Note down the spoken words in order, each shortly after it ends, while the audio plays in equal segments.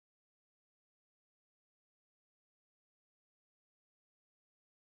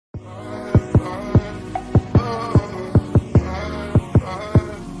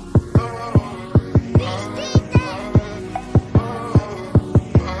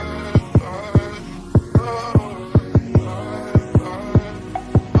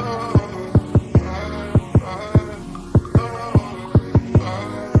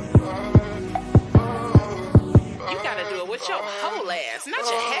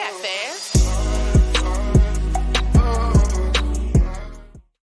that fast.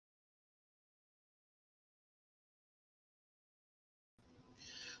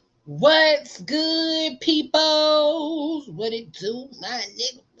 What's good, people? What it do, my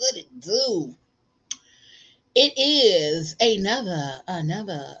nigga? What it do? It is another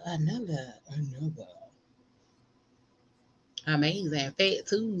amazing Fat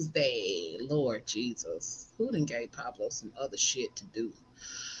Tuesday. Lord Jesus, who done gave Pablo some other shit to do?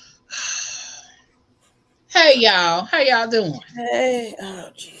 Hey y'all, how y'all doing? Hey, oh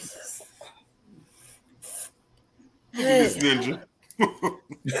Jesus. Hey. This ninja.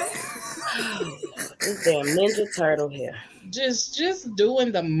 This damn Ninja Turtle here. Just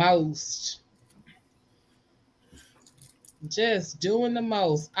doing the most. Just doing the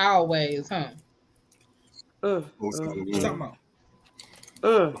most always, huh? What you talking about?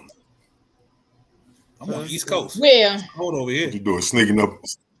 I'm on the East Coast. Well, it's cold over here. What you doing? Sneaking up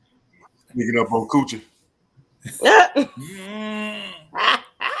on Coochie?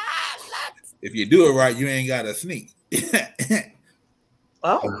 If you do it right, you ain't got to sneak.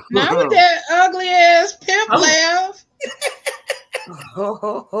 Oh, not with that ugly ass pimp laugh.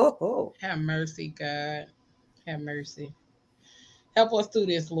 Have mercy, God. Have mercy. Help us through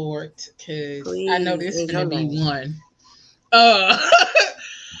this, Lord, because I know this is going to be one.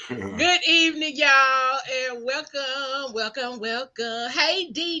 Good evening, y'all, and welcome. Hey,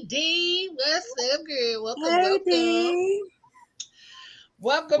 DD, what's up, girl?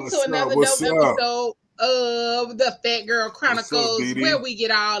 Welcome to another dope episode of the Fat Girl Chronicles, where we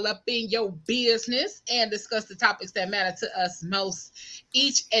get all up in your business and discuss the topics that matter to us most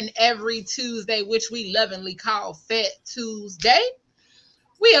each and every Tuesday, which we lovingly call Fat Tuesday.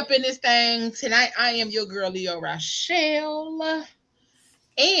 We up in this thing tonight. I am your girl, Leo Rochelle.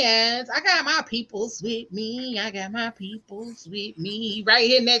 And I got my peoples with me. Right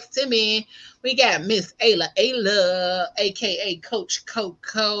here next to me, we got Miss Ayla, a.k.a. Coach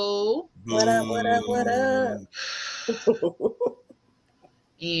Coco. What up?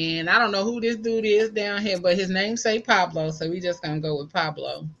 And I don't know who this dude is down here, but his name say Pablo, so we just going to go with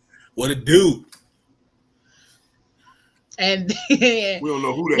Pablo. What a dude. And then we don't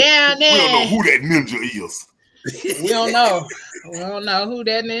know who that ninja is. We don't know who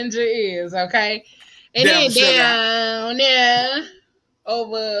that ninja is, okay? And then down there,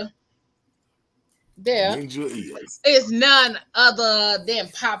 over there, ninja is none other than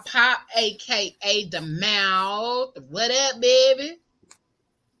Pop, a.k.a. the Mouth. What up, baby?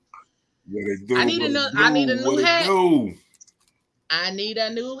 I need a new hat. I need a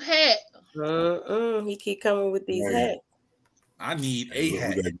new hat. He keep coming with these hats. I need a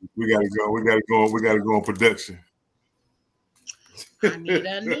hat. We gotta go on production. I need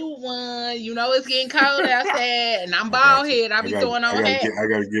a new one. You know it's getting cold outside, and I'm bald head. I be throwing on hats. I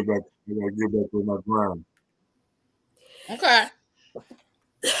gotta get back on my grind. Okay.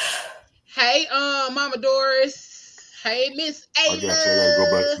 Hey, Mama Doris. Hey, Miss Ayla.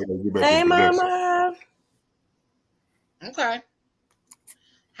 I gotta get back. Hey, Mama. Okay.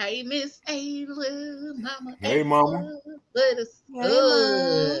 Hey, Miss Ayla, Mama. Hey, Mama. Let us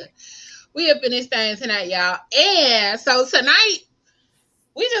good. We up in this thing tonight, y'all. And so tonight,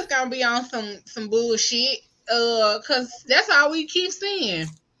 we just gonna be on some bullshit. Cause that's all we keep seeing.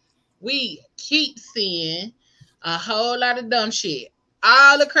 We keep seeing a whole lot of dumb shit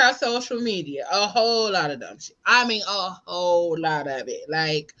all across social media. A whole lot of dumb shit. I mean, a whole lot of it.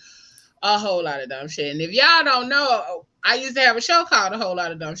 Like a whole lot of dumb shit. And if y'all don't know, I used to have a show called A Whole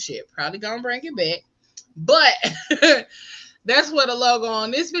Lot of Dumb Shit. Probably gonna bring it back. But that's where the logo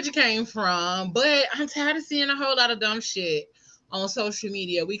on this picture came from. But I'm tired of seeing a whole lot of dumb shit on social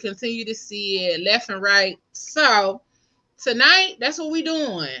media. We continue to see it left and right. So tonight, that's what we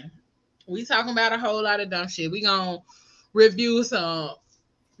doing. We talking about a whole lot of dumb shit. We gonna review some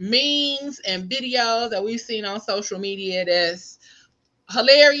memes and videos that we've seen on social media that's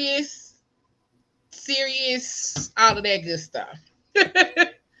hilarious, serious, all of that good stuff.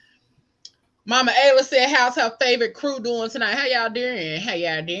 Mama Ayla said, how's her favorite crew doing tonight? How y'all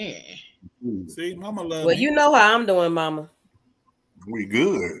doing? See, Mama love Well, me. you know how I'm doing, Mama. We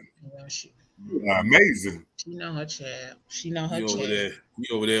good. Amazing. She know her child. She know her child.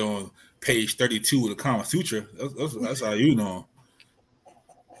 You over there on page 32 of the Kama Sutra. That's how you know.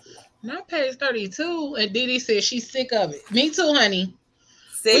 Not page 32. And Didi said she's sick of it. Me too, honey.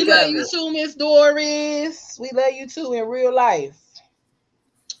 We love you too, Miss Doris. We love you too in real life.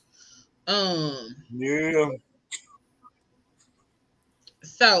 Yeah.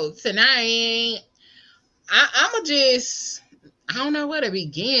 So tonight, I don't know where to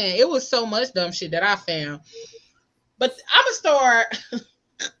begin. It was so much dumb shit that I found. But I'm gonna start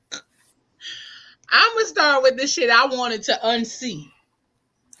I'm gonna start with the shit I wanted to unsee.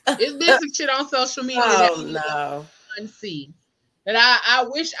 It's been some shit on social media that Oh no. unsee that I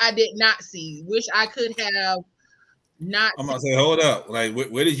wish I did not see. Wish I could have not. I'm gonna say, hold up. Like,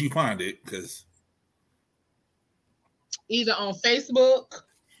 where did you find it? Because Either on Facebook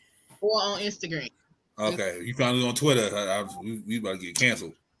or on Instagram. okay, you found it on Twitter. We about to get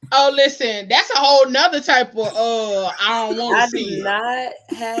canceled. Oh, listen, that's a whole nother type of I don't want to see. do not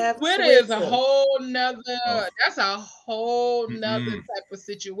have Twitter is a whole nother. That's a whole nother type of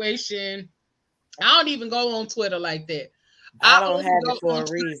situation. I don't even go on Twitter like that. I don't have it for a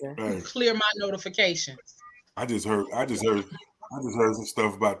reason. To clear my notifications. I just heard some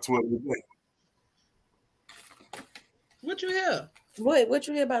stuff about Twitter today. What you hear? What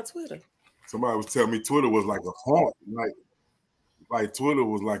you hear about Twitter? Somebody was telling me Twitter was like a porn, like Twitter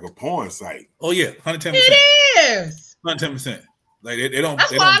was like a porn site. Oh yeah, 110%. It is 110%. Like they don't.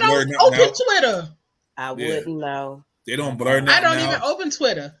 That's they why don't I don't open Twitter. I wouldn't know. They don't blur nothing. I don't even open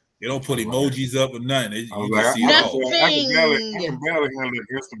Twitter. They don't put emojis up or nothing. I was like, I can barely handle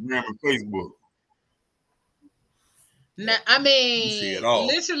Instagram and Facebook. Now, I mean,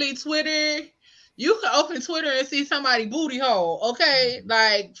 literally Twitter. You can open Twitter and see somebody booty hole. Okay,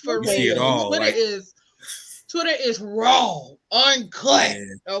 like for real. See it all. Twitter is raw, uncut.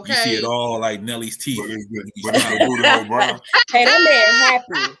 Okay, you see it all like Nelly's teeth. But it's a booty hole brown. Hey, that man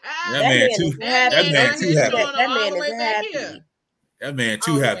happy. That man too happy. That man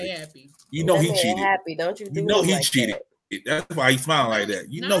too happy. You know he cheated. Happy, don't you? You know he cheated. That's why he smiling like that.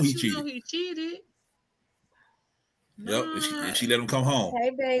 You know he cheated. Know he cheated. Yep. And she let him come home. Hey,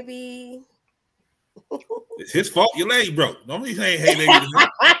 baby. It's his fault your leg broke. Don't be saying, hey, baby.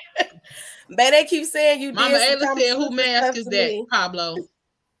 Man, they keep saying you Mama did. Ayla said, who mask is that, Pablo?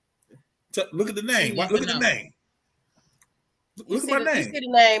 Look at the name. Look at the name. Look at my name. You see the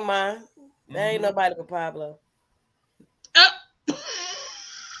name, Ma. There ain't nobody but Pablo.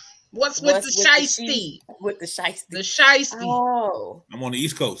 What's with the shiesty? With the shiesty. The shiesty. Oh. I'm on the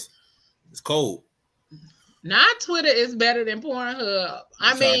East Coast. It's cold. Not Twitter is better than Pornhub.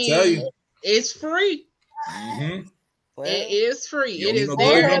 I mean, it's free. Mm-hmm. Well, it is free. It is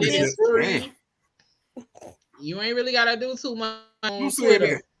there and it is free. You ain't really gotta do too much on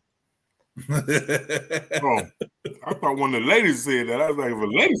Twitter. Oh, I thought when the ladies said that, I was like, if a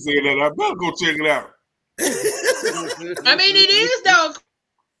lady said that, I better go check it out. I mean, it is though.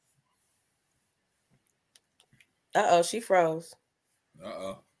 Uh-oh, she froze.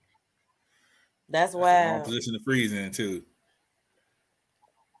 Uh-oh. That's wild. Position to freeze in too.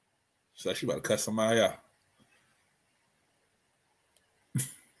 So she about to cut somebody out.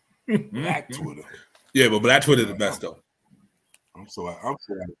 Black Twitter. Yeah, but Black Twitter is the best though. I'm so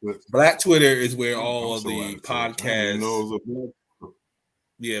Black Twitter is where all of the podcasts.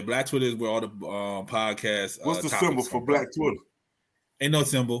 Yeah, Black Twitter is where all the podcasts. What's the symbol for Black Twitter? Ain't no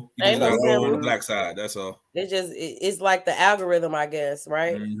symbol. You just gotta go on the black side. That's all. It's like the algorithm, I guess,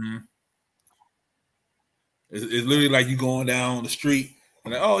 right? Mm-hmm. It's literally like you going down the street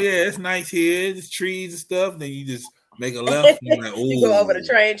and like, oh yeah, it's nice here, there's trees and stuff. Then you just make a left. And you're like, oh, you go over the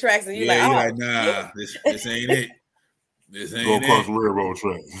train tracks and you're like, nah, this ain't it. This ain't go across the railroad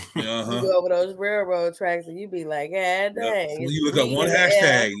tracks. Uh-huh. You go over those railroad tracks and you be like, God dang. So when you look up one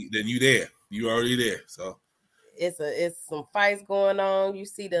hashtag, then you there. You already there. So it's some fights going on. You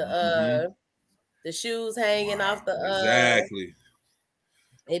see the shoes hanging off the exactly.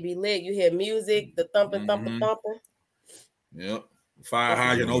 It be lit. You hear music, the thumping. Yep. Fire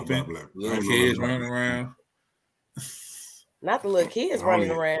hydrant open. Little kids running around. Not the little kids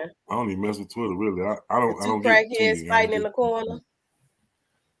running around. I don't even mess with Twitter, really. I don't get crackheads fighting in the corner.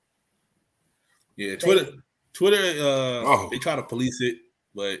 Yeah, Twitter. They try to police it,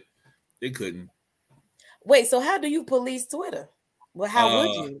 but they couldn't. Wait, so how do you police Twitter? Well, how would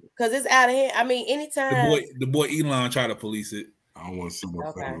you? Because it's out of hand. I mean, anytime the boy Elon tried to police it. I don't want to see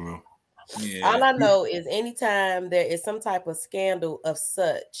no thing. Yeah. All I know is anytime there is some type of scandal of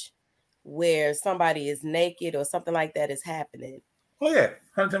such where somebody is naked or something like that is happening. Oh yeah,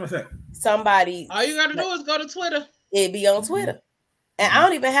 110%. Somebody. All you gotta do is go to Twitter. It be on Twitter, and I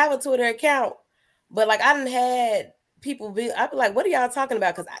don't even have a Twitter account. But like I done had people I'd be like, "What are y'all talking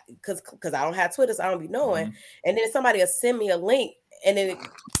about?" Because I don't have Twitter, so I don't be knowing. And then somebody will send me a link, and then it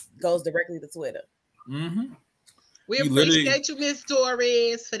goes directly to Twitter. Mm-hmm. We appreciate you, Miss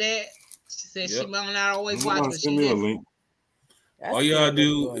Torres, for that. She said she might not always watch, but she a link. All you gotta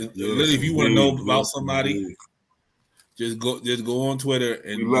do is literally, if you want to know about somebody, just go on Twitter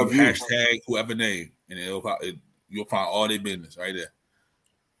and hashtag whoever name, and you'll find all their business right there.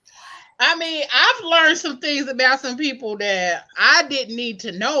 I mean, I've learned some things about some people that I didn't need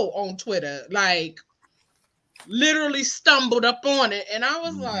to know on Twitter. Like, literally stumbled up on it, and I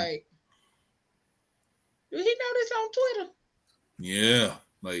was like, "Did he know this on Twitter?" Yeah,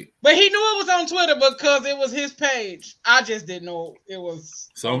 like, but he knew it was on Twitter because it was his page. I just didn't know it was.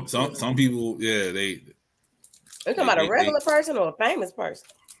 Some people, yeah, You talking about a regular person or a famous person?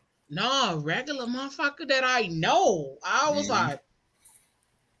 No, regular motherfucker that I know. I was like,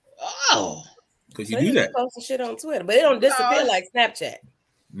 oh. Because you do that. Post shit on Twitter, but it don't disappear like Snapchat.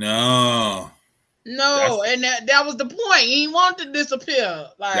 No, and that was the point. He wanted to disappear.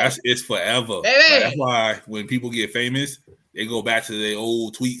 Like it's forever. Like, that's why when people get famous, they go back to their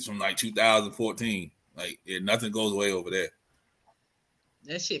old tweets from like 2014. Like nothing goes away over there.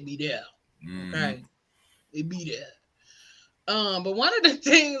 That shit be there. Okay, it be there. But one of the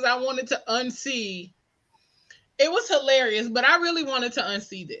things I wanted to unsee, it was hilarious, but I really wanted to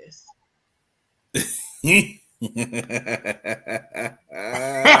unsee this. I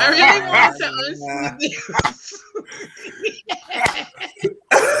really wanted to unsee this.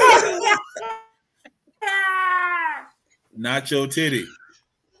 Not your titty.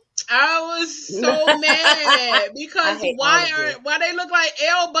 I was so mad because why they look like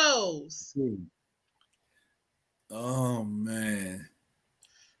elbows? Oh man,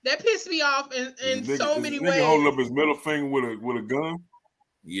 that pissed me off in so many ways. Nigga holding up his middle finger with a gun.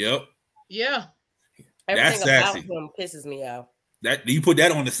 Yep. Yeah. Everything about him pisses me off. That you put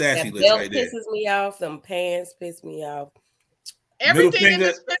that on the sassy list right there. Pisses me off. Them pants piss me off. Everything in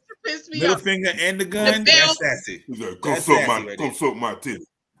this picture pissed me off. Middle finger and the gun. That's sassy. Come suck my titty.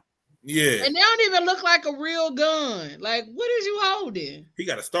 Yeah. And they don't even look like a real gun. Like, what is you holding? He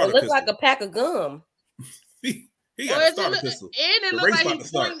got a starter pistol. It looks like a pack of gum. He got a starter pistol. And it looks like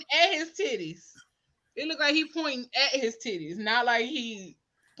he's pointing at his titties. It looked like he pointing at his titties, not like he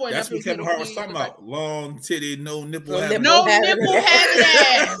pointing That's up what his Kevin Hart was talking about. Long titty, no nipple having no nipple having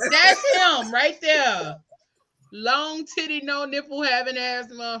ass. That's him right there. Long titty, no nipple having ass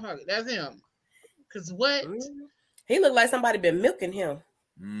motherfucker. That's him. Cause what? He looked like somebody been milking him.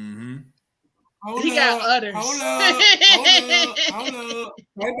 Mm-hmm. He got udders. Hold up.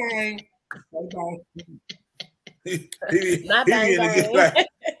 Bye-bye. Not bang.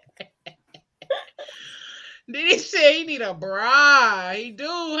 Did he say he need a bra? He do,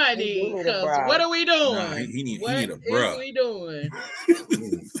 honey. Because what are we doing? Nah, he need a bra. What are we doing?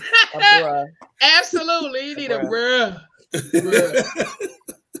 A bra. Absolutely, he need a bra.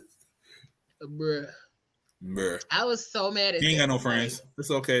 A bra. I was so mad at he ain't got no friends. It's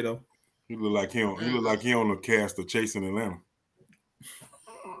okay though. He look like he on the cast of Chasing Atlanta.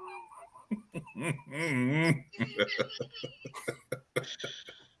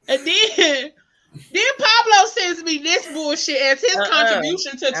 And then Pablo sends me this bullshit as his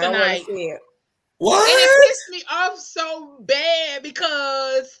contribution to tonight. What? And it pissed me off so bad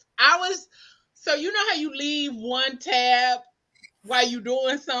because so you know how you leave one tab while you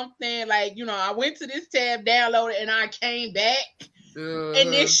doing something? Like, you know, I went to this tab, downloaded, and I came back.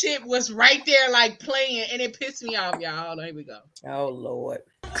 And this shit was right there, like, playing, and it pissed me off, y'all. Hold on, here we go. Oh, Lord.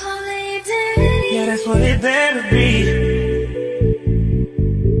 Yeah, that's what it better be.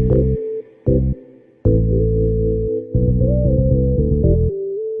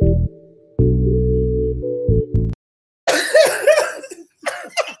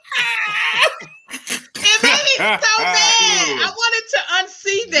 So bad. I wanted to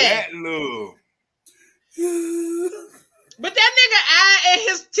unsee that. But that nigga eye and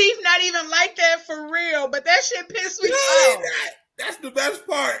his teeth not even like that for real. But that shit pissed me off. That's the best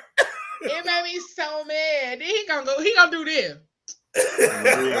part. It made me so mad. Then he gonna do this.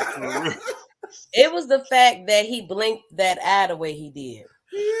 It was the fact that he blinked that eye the way he did.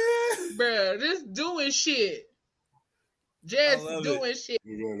 Bruh, just doing shit. Just doing shit.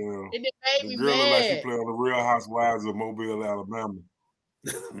 Yeah, and it made me girl mad. Like she played on the Real Housewives of Mobile, Alabama.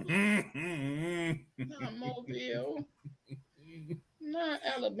 Not Mobile. Not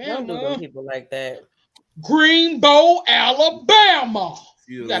Alabama. Don't do them people like that. Greenbow, Alabama.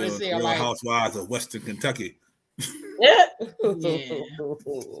 You gotta say Real like Housewives of Western Kentucky. Yeah.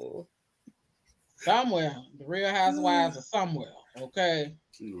 Somewhere. The Real Housewives are somewhere. Okay.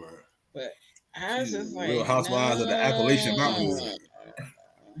 Right. But I was just like Real Housewives of the Appalachian Mountains.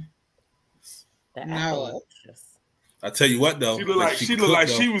 No. I tell you what though. She looked like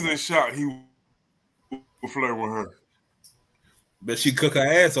she was in shock. He was flirting with her. But she cook her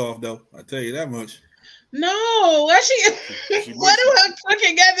ass off though. I tell you that much. No, what what do her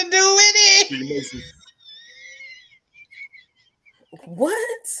cooking got to do with it?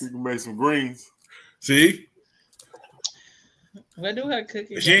 What? She can make some greens. See? What do her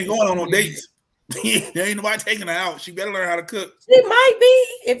cooking? She ain't going on no dates. There ain't nobody taking her out. She better learn how to cook. She might be.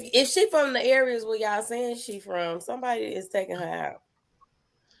 If she from the areas where y'all saying she from, somebody is taking her out.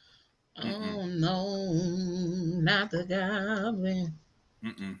 Oh no, not the goblin.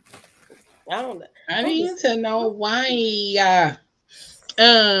 I don't know. I need to know why.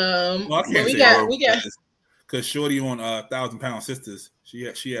 Well, I can't but we say got because Shorty on 1,000-Pound Sisters, she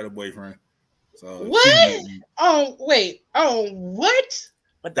had a boyfriend. So what? Oh wait. Oh what?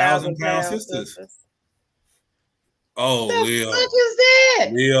 1,000-Pound Sisters. Oh, the Leo. fuck is that?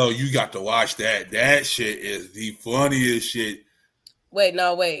 Leo, you got to watch that. That shit is the funniest shit. Wait,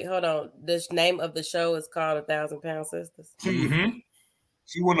 hold on. The name of the show is called 1,000-Pound Sisters. Mm-hmm.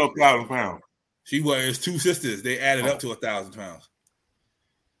 She went up 1,000 pounds. It's two sisters. They added up to 1,000 pounds.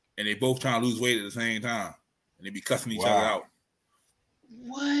 And they both trying to lose weight at the same time. And they be cussing each other out.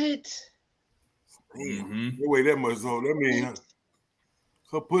 What? They weigh that much, so that means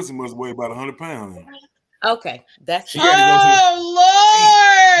her pussy must weigh about 100 pounds. Okay, that's she had to go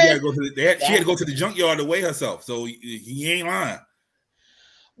Lord. she had to go to the junkyard to weigh herself. So he ain't lying.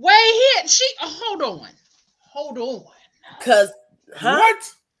 Wait, hold on. Cause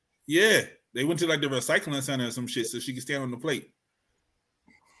what? Yeah, they went to like the recycling center or some shit so she could stand on the plate.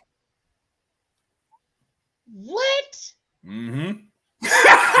 What?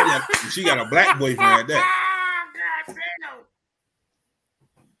 She got a black boyfriend at that. God damn.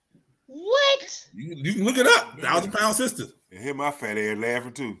 What? You can look it up. 1,000-Pound Sisters. And hear my fat ass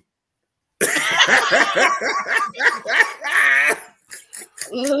laughing too.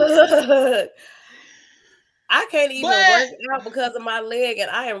 Look, I can't even work out because of my leg, and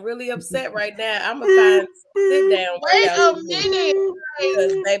I am really upset right now. I'm gonna find sit down. Wait a minute,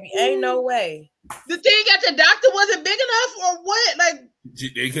 because baby, ain't no way. The thing at the doctor wasn't big enough, or what? Like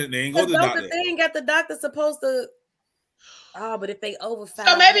they ain't go to the doctor. The thing at the doctor supposed to. Oh, but if they over 5,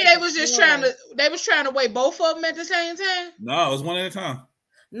 so maybe they was just trying to. They was trying to weigh both of them at the same time. No, it was one at a time.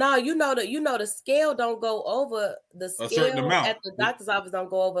 No, you know the scale don't go over the scale a certain amount. At the doctor's office don't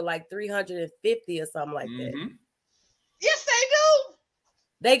go over like 350 or something like that. Yes,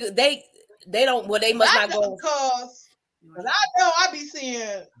 they do. They don't. Well, they must not go because I know I be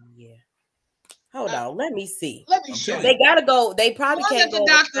seeing. Yeah. Hold on, let me see. Let me show. They gotta go. They probably can't go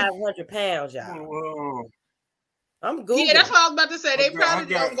over 500 pounds, y'all. I'm Googling. Yeah, that's what I was about to say. They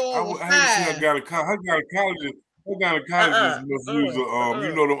probably don't go over 5. I got a gynecologist. Her gynecologist must use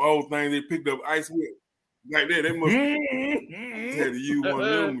you know them old things they picked up ice with. Like that, they must had to use one of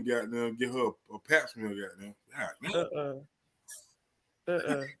them. Goddamn, get her a pap smear. Goddamn.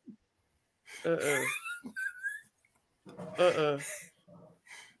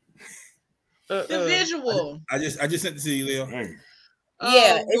 The visual. I just sent it to you, Leo.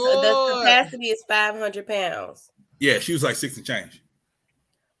 Yeah, the capacity is 500 pounds. Yeah, she was like 6 and change.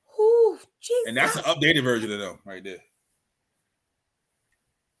 Ooh, Jesus. And that's an updated version of them right there.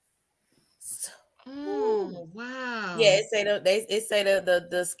 Oh wow! Yeah, it say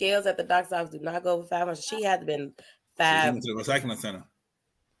the scales at the doctor's office do not go over 500. She had been 5. She went to the recycling center.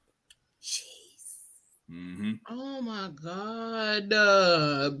 Jeez. Oh my God,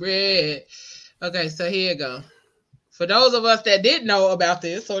 Brett. Okay, so here you go. For those of us that didn't know about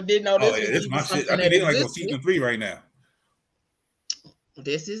this or didn't know this, this is my shit. I think they're like on season 3 right now.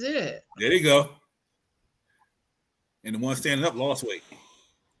 This is it. There they go. And the one standing up lost weight.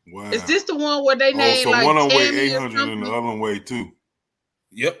 Wow. Is this the one where they named so like one of them weighed 800 and the other one weighed 2?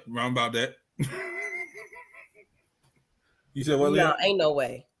 Yep, round about that. You said what? No, ain't no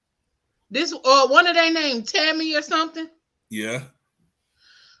way. This one of they named Tammy or something. Yeah.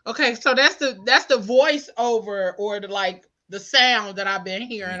 Okay, so that's the voice over or the sound that I've been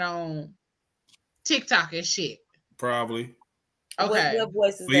hearing on TikTok and shit. Probably. Okay. What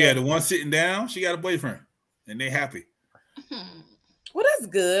voice is but that? Yeah, the one sitting down, she got a boyfriend, and they happy. Well, that's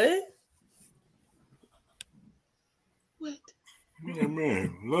good. What? Yeah,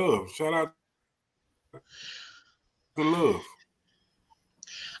 man, love. Shout out to love.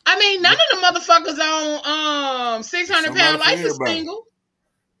 I mean, none of the motherfuckers on 600 Pound Life is single.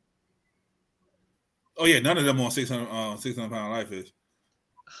 Oh yeah, none of them on 600 Pound Life is.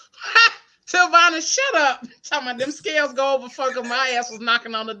 Silvana, shut up. Talking about them scales go over fucking my ass was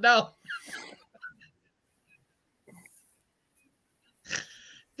knocking on the door.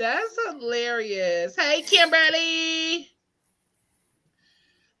 That's hilarious. Hey, Kimberly.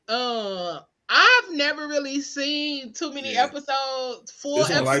 I've never really seen too many episodes, full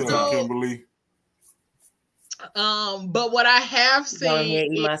episodes. Kimberly. But what I have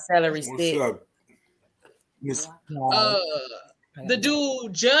seen is my celery stick. The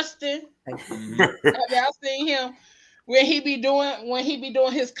dude Justin. Have y'all seen him? when he be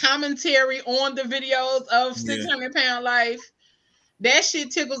doing his commentary on the videos of 600 Pound Life. That shit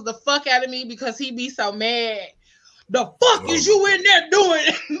tickles the fuck out of me because he be so mad. The fuck is you in there doing?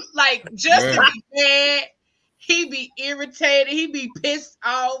 Like, Justin be mad. He be irritated. He be pissed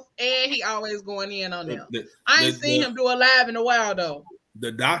off. And he always going in on them. I ain't seen him do a live in a while, though.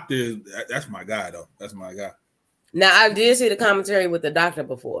 The doctor, that's my guy, though. That's my guy. Now, I did see the commentary with the doctor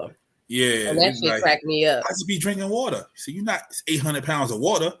before. Yeah. And that shit cracked me up. I just be drinking water. So you're not 800 pounds of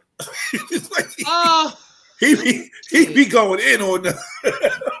water. He be going in on the.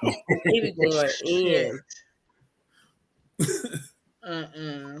 He be going in.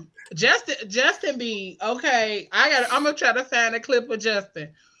 Justin be okay. I'm gonna try to find a clip of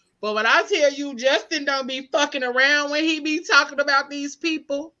Justin. But when I tell you Justin don't be fucking around when he be talking about these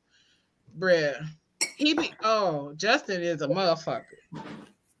people, bruh. Justin is a motherfucker.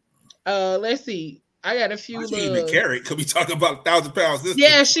 Let's see. I got a few. She even carrot could be talking about 1,000 pounds.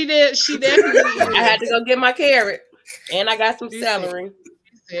 Yeah, she did. She definitely. I had to go get my carrot, and I got some celery.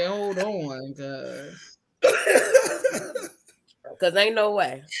 She said, "Hold on, cause ain't no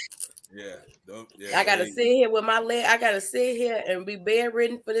way." Yeah. I gotta sit here with my leg. I gotta sit here and be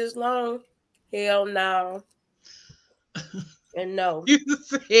bedridden for this long. Hell no. And no. You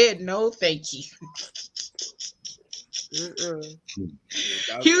said no, thank you.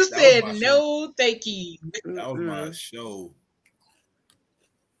 You said no, thank you. That was my show.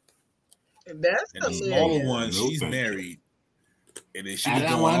 That's the smaller one. She's married, and then she. I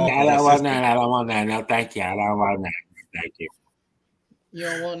don't want that. No, thank you. I don't want that. Thank you. You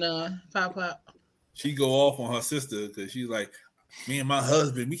don't want none, pop. She go off on her sister because she's like, me and my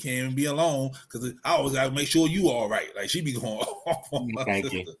husband, we can't even be alone because I always gotta make sure you all right. Like she be going off on her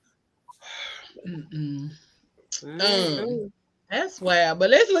sister. That's wild. But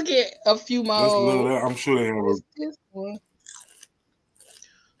let's look at a few more. I'm sure they have this one.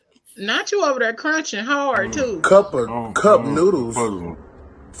 Not you over there crunching hard too. Cup noodles.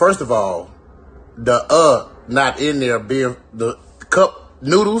 First of all, the not in there being the cup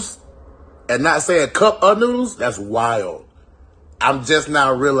noodles and not saying cup of noodles, that's wild. I'm just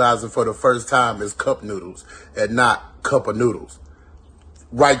now realizing for the first time it's cup noodles and not cup of noodles.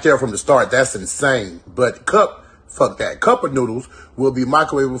 Right there from the start, that's insane. But fuck that. Cup of noodles will be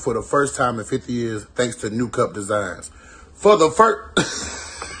microwavable for the first time in 50 years thanks to new cup designs. For the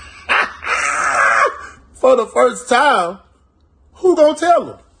first time, who gonna tell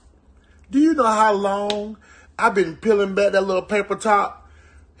them? Do you know how long I've been peeling back that little paper top,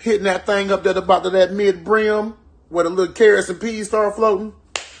 hitting that thing up there about to that mid brim where the little carrots and peas start floating,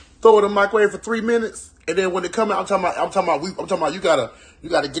 throw it in the microwave for 3 minutes, and then when they come out, I'm talking about you gotta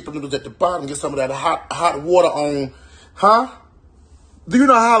get the noodles at the bottom, get some of that hot water on, huh? Do you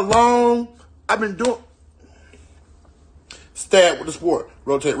know how long I've been doing? Stab with the sport,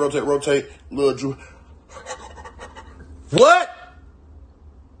 rotate, little Drew. What?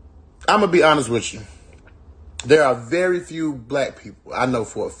 I'm gonna be honest with you. There are very few black people I know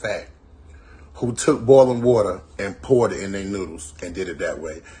for a fact who took boiling water and poured it in their noodles and did it that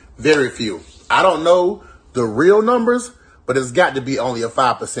way. Very few. I don't know the real numbers, but it's got to be only a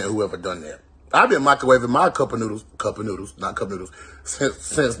 5% whoever done that. I've been microwaving my cup of noodles,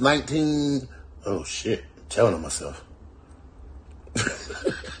 since 19. Oh shit! I'm telling on myself.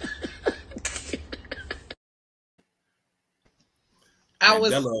 I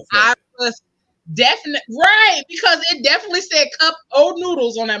was definitely right because it definitely said cup of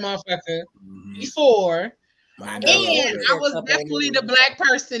noodles on that motherfucker before. And I was definitely the black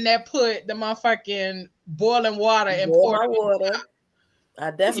person that put the motherfucking boiling water and poured water. I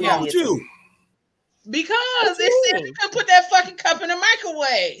definitely did too. Because it said you could put that fucking cup in the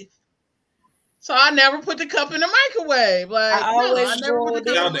microwave. So I never put the cup in the microwave. Like I never put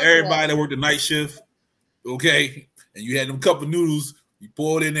the cup down to everybody that worked the night shift, okay? And you had them cup of noodles. You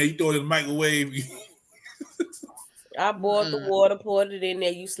pour it in there, you throw it in the microwave. I boiled the water, poured it in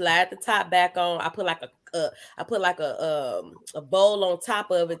there. You slide the top back on. I put like a bowl on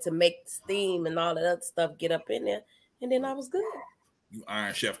top of it to make steam and all that other stuff get up in there, and then I was good. You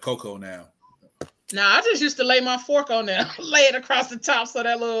Iron Chef Coco now. Nah, I just used to lay my fork on there, lay it across the top so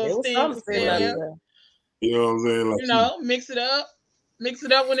that little steam was there. You know what I'm saying? Like, you know, mix it up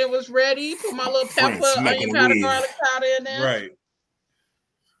when it was ready. Put my little pepper, onion powder, garlic powder in there. Right.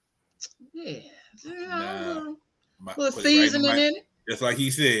 Yeah. Little seasoning in it. Just like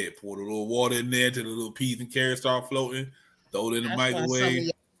he said, pour a little water in there till the little peas and carrots start floating. Throw it in the microwave.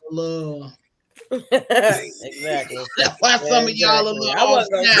 Exactly. That's why some of y'all are little off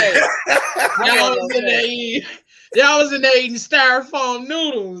now. Y'all was in there eating styrofoam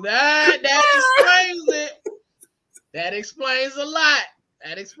noodles. That explains it. That explains a lot.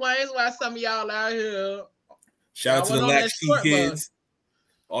 That explains why some of y'all out here. Shout out to the latchkey kids.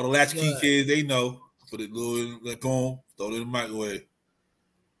 All the latchkey kids, they know. Put it little in the home, throw it in the microwave.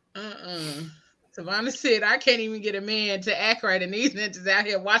 Savannah said, I can't even get a man to act right, and these ninjas out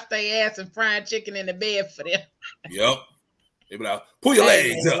here wash their ass and frying chicken in the bed for them. Yep. They be like, pull your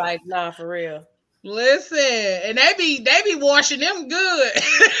legs up. Like, nah, for real. Listen, and they be washing them good.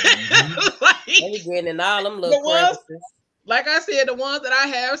 Like, they be getting in all them little crevices. Like I said, the ones that I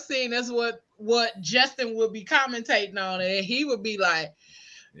have seen is what Justin would be commentating on, and he would be like,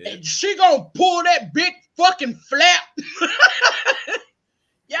 she gonna pull that big fucking flap.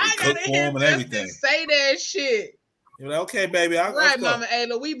 Y'all gotta hear Justin say that shit. You're like, okay, baby. Right, Mama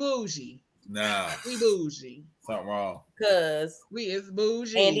Ayla, we bougie. Nah. We bougie. Something wrong. Cause we is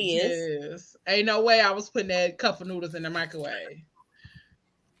bougie. And he is. Yes. Ain't no way I was putting that cup of noodles in the microwave.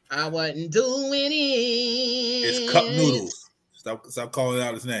 I wasn't doing it. It's cup noodles. Stop calling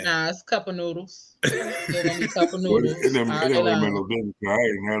out his name. Nah, it's cup of noodles. It's cup of noodles. It didn't make no difference. I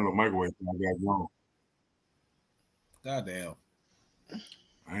ain't had no microwave till I got grown. Goddamn.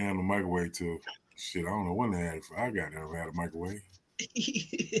 I ain't had no microwave till shit. I don't know when they had it. I got never had a microwave.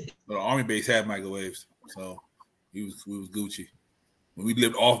 But the Army base had microwaves, so we was Gucci. When we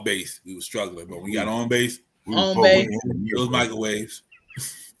lived off base, we was struggling. But when we got on base, those microwaves.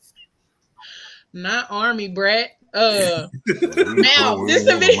 Not Army, Brett. Now this is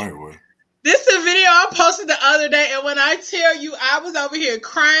a video I posted the other day, and when I tell you I was over here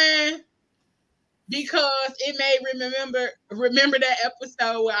crying because it made remember that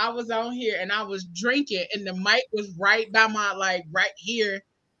episode where I was on here and I was drinking and the mic was right by my right here,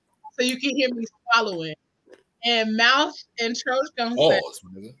 so you can hear me swallowing. And Mouth and Troach gonna say,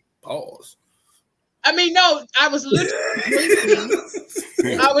 pause. I mean, no, I was literally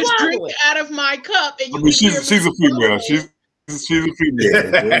drinking. I was drinking out of my cup, and she's a female. She's a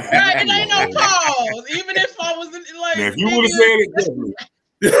female. Right, it ain't no pause. Even if I wasn't like, now, if you would have said it, definitely.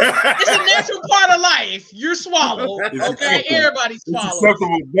 It's a natural part of life. You're swallowed. Okay, everybody swallows. It's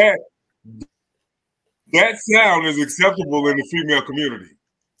acceptable. That sound is acceptable in the female community.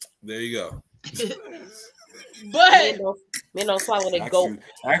 There you go. But men don't swallow their goat.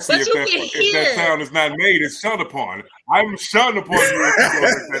 Actually, if that sound is not made, it's shunned upon. I'm shunned upon you if you don't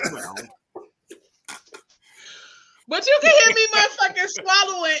make that sound. But you can hear me motherfucking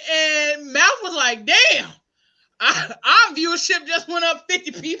swallowing, and Mouth was like, damn, our viewership just went up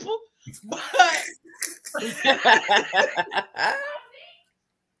 50 people. But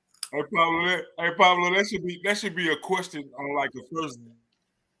Hey Pablo, that should be a question on like a first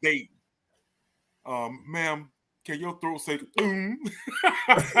date. Ma'am, can your throat say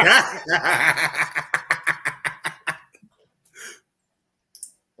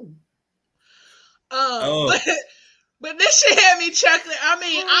But this shit had me chuckling. I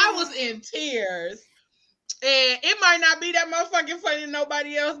mean, I was in tears. And it might not be that motherfucking funny to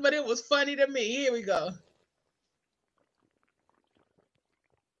nobody else, but it was funny to me. Here we go.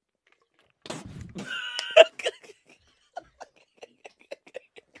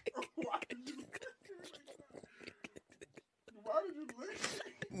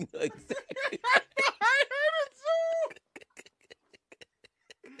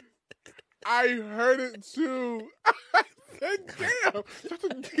 I heard it too. I said, damn, that's a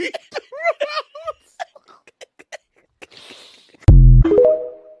deep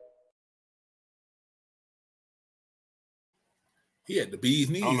He had the bee's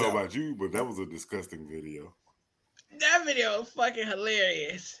knees. I don't know about you, but that was a disgusting video. That video was fucking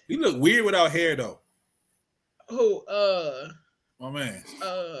hilarious. He looked weird without hair though. Who? My man.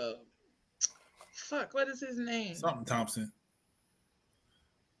 Fuck, what is his name? Something Thompson.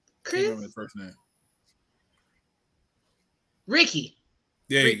 Chris? Can't remember his first name. Ricky.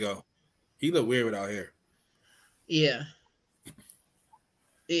 There you go. He looked weird without hair. Yeah.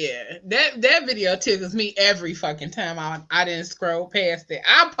 Yeah. That video tickles me every fucking time I didn't scroll past it.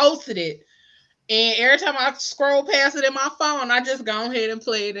 I posted it. And every time I scroll past it in my phone, I just go ahead and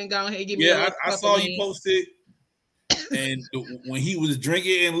play it and go ahead and give me a I saw you post it. And when he was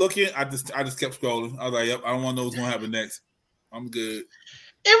drinking and looking, I just kept scrolling. I was like, yep, I don't want to know what's gonna happen next. I'm good.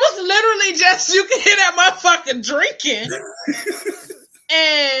 It was literally just you can hear that motherfucker drinking.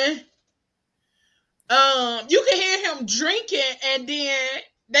 And you can hear him drinking, and then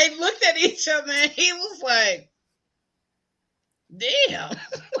they looked at each other and he was like, damn.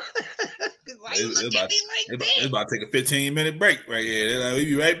 Why you look at me like that? It's about to take a 15-minute break right here. Like, we'll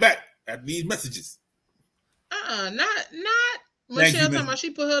be right back after these messages. Not Michelle talking about she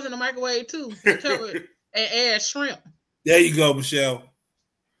put hers in the microwave too. Covered and add shrimp. There you go, Michelle.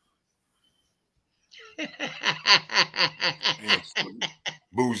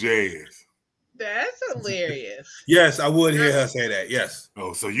 Bougie ass. That's hilarious. Yes, I would hear her say that. Yes.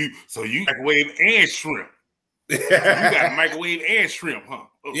 Oh, so you microwave and shrimp. So you got microwave and shrimp, huh?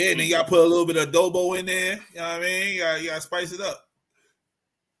 Oh, yeah, then you gotta put a little bit of adobo in there. You know what I mean? You gotta spice it up.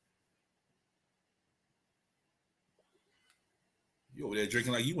 You over there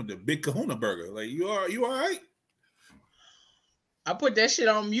drinking like you want the big Kahuna burger. Like you all right? I put that shit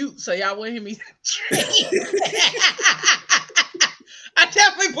on mute so y'all wouldn't hear me drink. I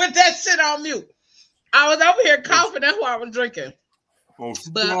definitely put that shit on mute. I was over here coughing. That's why I was drinking.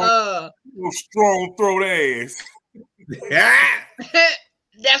 Strong throat ass.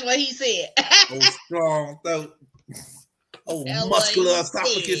 That's what he said. Strong throat. Muscular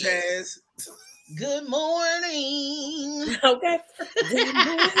esophagus ass. Good morning. Okay. Good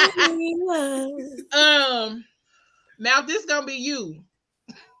morning. Now this gonna be you.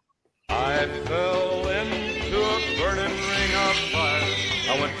 I fell into a burning ring of fire.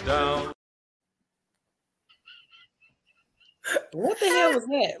 I went down. What the hell was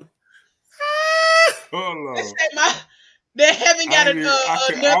that? Hold on. They haven't got another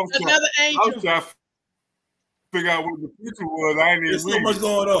angel. I was trying to figure out what the picture was. There's so much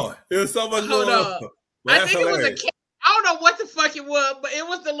going on. There's so much going on. I think it was a cat. I don't know what the fuck it was, but it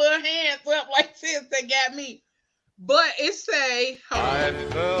was the little hands up like this that got me. But it say, I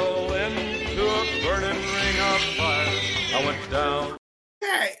fell into a burning ring of fire. I went down.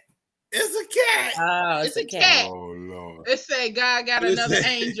 Hey, it's a cat. Oh, it's a cat. Oh Lord. It say God got another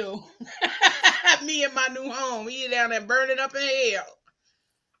angel. Me and my new home. He down there burning up in hell.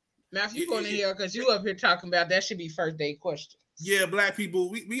 Now, if you going to hell because you up here talking about that should be first day question. Yeah, black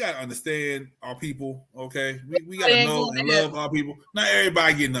people, we gotta understand our people. Okay, we gotta know and love our people. Not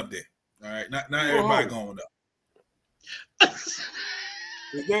everybody getting up there. All right, not everybody going up.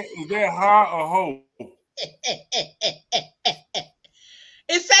 Is that high or ho?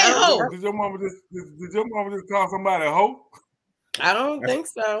 It say ho. Did your mama just call somebody a hoe? I don't think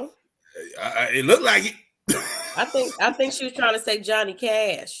so. It looked like it. I think she was trying to say Johnny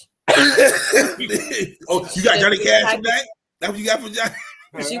Cash. Oh, you got Johnny Cash from that? That's what you got from Johnny?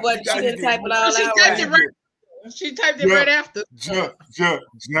 She didn't type it all out. She typed it right after.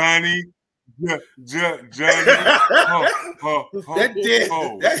 Johnny. That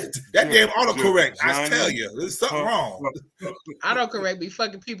damn autocorrect. I tell you, there's something wrong. Autocorrect be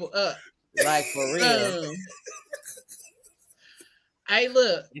fucking people up. Like for real. Hey,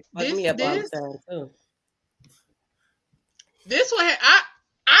 look. This one,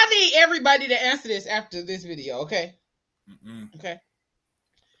 I need everybody to answer this after this video, okay? Okay.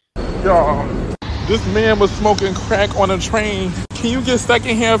 Y'all, this man was smoking crack on a train. Can you get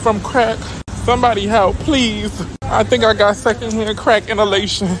secondhand from crack? Somebody help, please. I think I got secondhand crack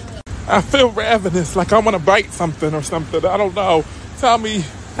inhalation. I feel ravenous, like I want to bite something or something. I don't know. Tell me,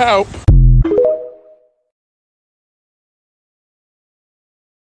 help.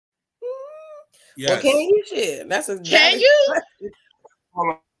 Yes. Well, can you shit? That's a can you? Hold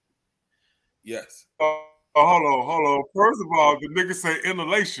on. Yes. Hold on. First of all, the nigga say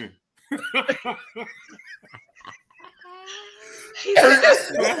inhalation. I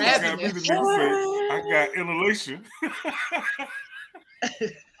got inhalation.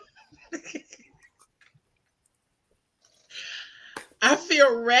 I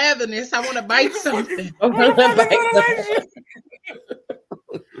feel ravenous. I want to bite something.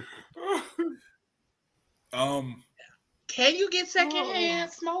 Can you get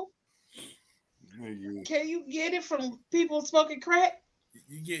secondhand smoke? Can you get it from people smoking crack?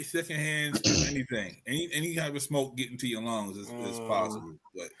 You get secondhand anything, any type of smoke getting to your lungs is possible.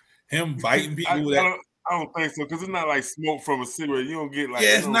 But him biting people, I don't think so because it's not like smoke from a cigarette. You don't get like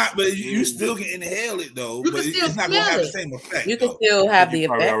it's not, but you still can inhale it though. But it's not gonna have the same effect. You can still have the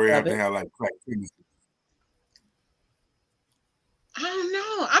effect. Probably have to have like crack. I don't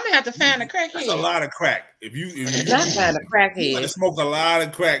know. I'm gonna have to find a crackhead. That's a lot of crack. If you not find a crackhead, you gotta smoke a lot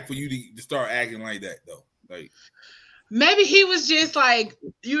of crack for you to start acting like that though. Like maybe he was just like,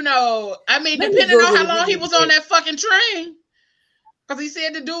 I mean, depending on how long he was on that fucking train. Because he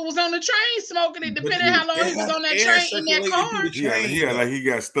said the dude was on the train smoking it, depending on how long he was on that train in that car. Yeah, like he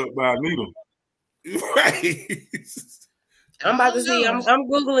got stuck by a needle. Right. I'm about to see. I'm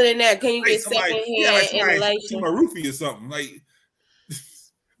Googling it now. Can you get secondhand inhalation? A roofie or something. Like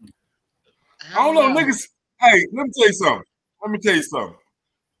I don't know, niggas. Hey, let me tell you something.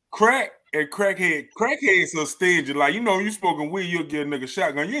 Crack and crackheads so stingy. Like, you smoking weed, you'll give a nigga a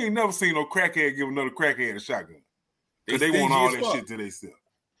shotgun. You ain't never seen no crackhead give another crackhead a shotgun. Because they want all that shit to themselves.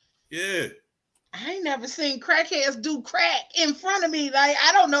 Yeah. I ain't never seen crackheads do crack in front of me. Like,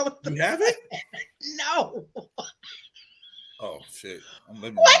 I don't know. You haven't? No. Oh shit! What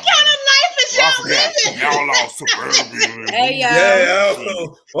kind of life is y'all living? Y'all all suburban. Hey, y'all. Yeah,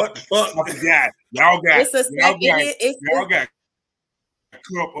 what the fuck? I forgot. Y'all got. Y'all got a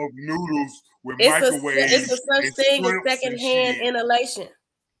cup of noodles with it's microwaves. It's a such thing as secondhand inhalation.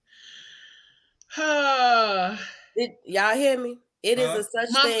 Y'all hear me? It is a such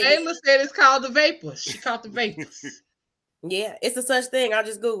thing. Ayla said it's called the vapors. She called the vapors. Yeah, it's a such thing. I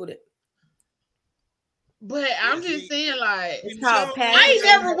just Googled it. But I'm just saying, like, it's called I ain't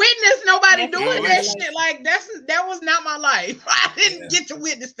never witnessed nobody doing that shit. Like, that was not my life. I didn't get to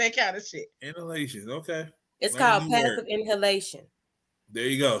witness that kind of shit. Inhalation, okay. It's called passive inhalation. There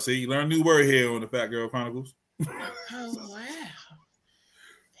you go. See, you learn a new word here on the Fat Girl Chronicles. Oh wow.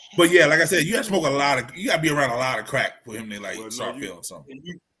 But yeah, like I said, you got to smoke you got to be around a lot of crack for him to start feeling something.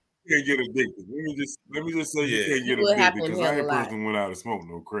 You can't get addicted. Let me just say you can't get addicted because I ain't personally went out and smoked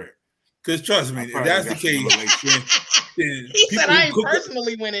no crack. Because trust me, if that's the case, he said I ain't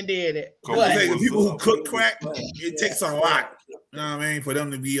personally went and did it. But people who cook crack, it takes a lot. You know what I mean? For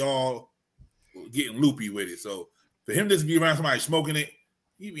them to be all getting loopy with it. So for him just to be around somebody smoking it,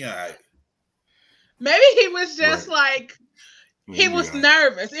 he'd be all right. Maybe he was just like. He was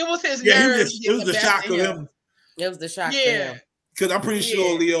nervous. It was his nerves. It was the shock of him. It was the shock of him. Because I'm pretty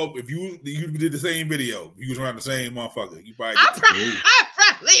sure, Leo, if you did the same video, you was around the same motherfucker. You probably I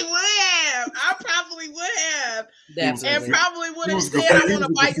probably would have. Definitely. And probably would have said I want to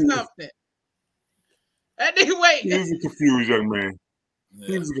bite something. That nigga, wait. He was a confused young man.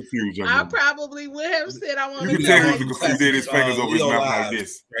 He was a confused young man. I probably would have said I want to bite something. You can tell he was confused. He did his fingers over his mouth like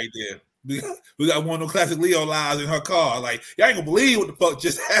this. Right there. We got one of those classic Leo lies in her car. Like, y'all ain't gonna believe what the fuck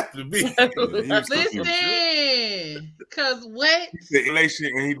just happened to me. Listen, cause what? He said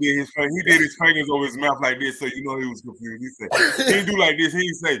elation, and he did his fingers over his mouth like this, so you know he was confused. He said he didn't do like this.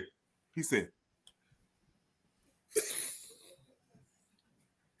 He said.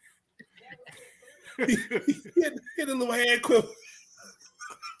 He had a little hand quiver.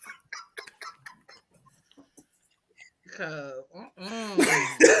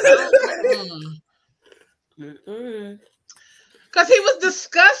 Cause he was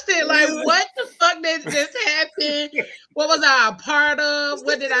disgusted. Like, what the fuck did just happen? What was I a part of?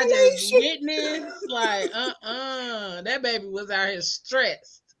 What did I just witness? Like, that baby was out here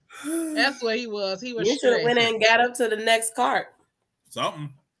stressed. That's what he was. He was. You should have went and got up to the next cart.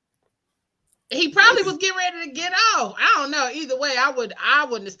 Something. He probably was getting ready to get off. I don't know. Either way, I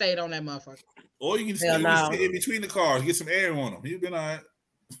wouldn't have stayed on that motherfucker. Or you can stay in between the cars, get some air on him. He'd been all right.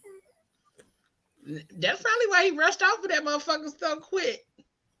 That's probably why he rushed off of that motherfucker so quick.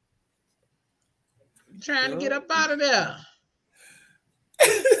 Trying to get up out of there.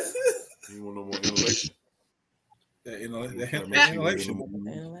 You want no more inhalation?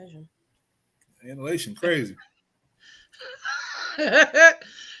 Inhalation, crazy. That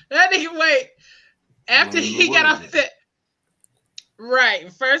nigga, wait. After he got off that.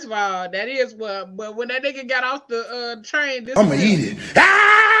 Right. First of all, that is what. But when that nigga got off the train, I'm gonna eat it.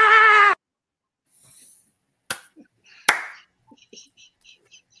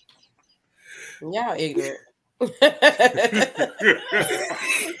 Y'all ignorant.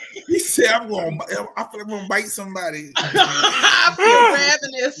 He said, I feel like I'm gonna bite somebody. I feel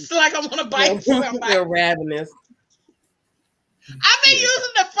ravenous. Like I want to bite somebody. I feel ravenous. I've been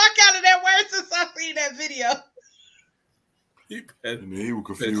using the fuck out of that word since I seen that video. He was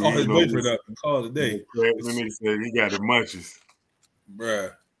confused. Call his boyfriend up and call it a day. Let me say he got the munchies.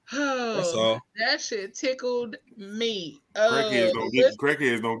 Bruh. Oh, that's all. That shit tickled me. Crackheads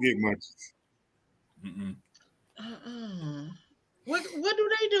don't get munchies. What do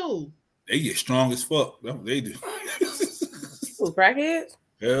they do? They get strong as fuck. That's what they do. Crackheads?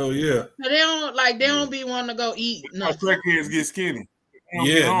 Hell yeah. So they don't be wanting to go eat. No, crackheads get skinny.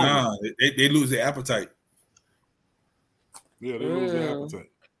 Yeah, nah. They lose their appetite. Yeah, they lose their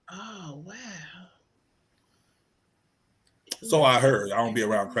appetite. Oh wow. So I heard. I don't be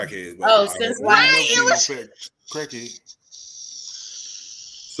around crackheads. But since why? Crackhead.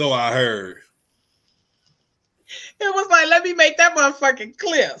 So I heard. It was like, let me make that motherfucking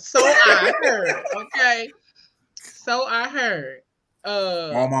clear. So I heard. Okay. So I heard.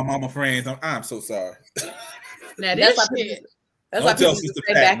 All my mama friends, I'm so sorry. Now this shit. That's why people used to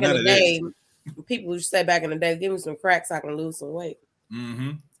say back in the day. People used to say back in the day, give me some crack so I can lose some weight.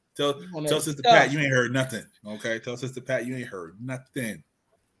 Mm-hmm. Tell Sister Pat you ain't heard nothing. Okay? Tell Sister Pat you ain't heard nothing.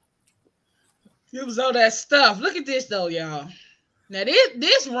 It was all that stuff. Look at this though, y'all. Now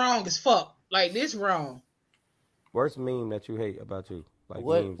this wrong as fuck. Like this wrong. Worst meme that you hate about you. Like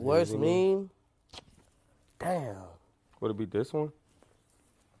worst meme? Damn. Would it be this one?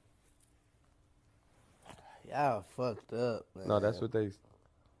 Y'all fucked up, man. No, that's what they.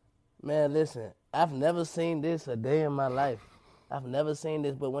 Man, listen, I've never seen this a day in my life. I've never seen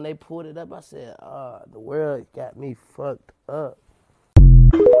this, but when they pulled it up, I said, the world got me fucked up.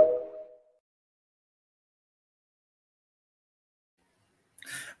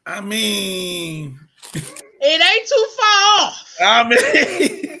 I mean, it ain't too far off. I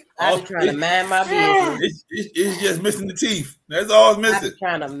mean, I'm trying to mind my business. It's just missing the teeth. That's all it's missing. I'm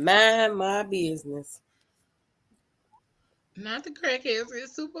trying to mind my business. Not the crackheads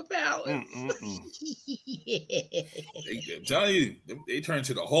with superpowers. I'm telling you, they turn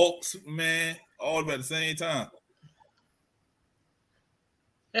to the Hulk, Superman, all at the same time.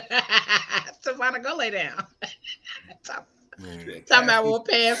 Savannah, go lay down. Talking about will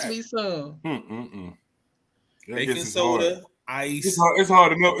pass me soon. Baking soda, ice. It's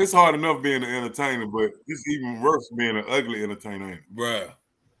hard enough. It's hard enough being an entertainer, but it's even worse being an ugly entertainer, bruh.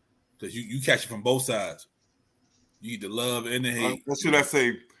 Because you catch it from both sides. You get the love and the hate. What should I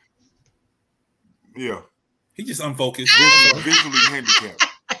say? Yeah, he just unfocused. Visually handicapped.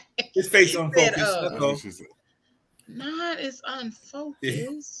 His face unfocused. Not as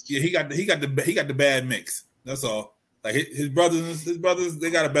unfocused. Yeah, he got the bad mix. That's all. Like his brothers, they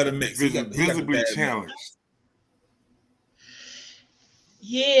got a better mix. Visibly challenged.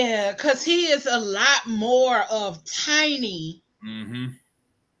 Yeah, because he is a lot more of Tiny. Mm-hmm.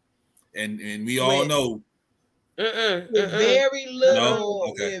 And we all know. With very little. No?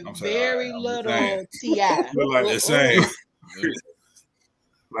 Okay. With very little T.I. Like the same.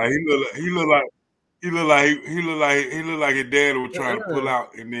 Like he look like his dad was trying to pull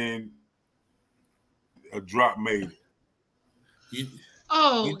out, and then a drop made it.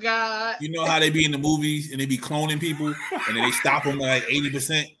 God! You know how they be in the movies and they be cloning people, and then they stop them like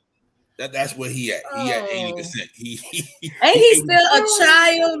 80%. That's where he at. He at 80%. Ain't he still a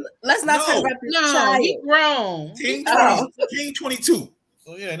child? Let's not talk about the child. He grown. King 22.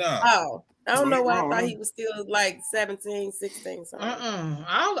 So yeah, nah. Oh, I don't know why I thought he was still like 17, 16, something.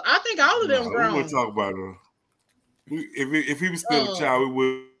 I think all of them grown. We would talk about it. If he was still a child,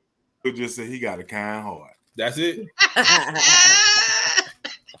 we would just say he got a kind heart. That's it.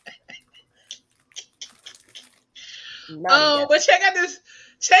 But check out this.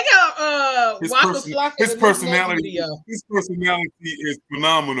 Check out Waka Flocka. His personality is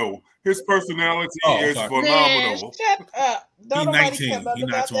phenomenal. His personality is phenomenal. Man, shut up. He's 19. He's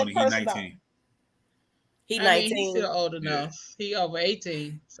not 20. He's 19. He's 19. He's still old enough. He over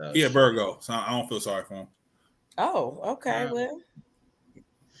 18. So he a Virgo, so I don't feel sorry for him. Oh, okay. Well,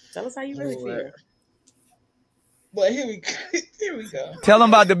 tell us how you really feel. But here we go. Tell them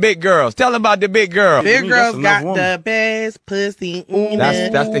about the big girls. Big girls got the best pussy in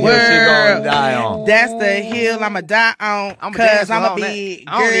that's the hill she gonna die on. That's the hill I'ma die on. Cause I'm a big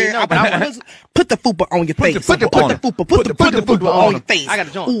girl. Put the fupa on your face. Put the fupa on your face. I got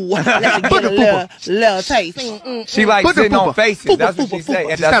to join. Ooh, let me get a little taste. She like sitting on faces. That's what she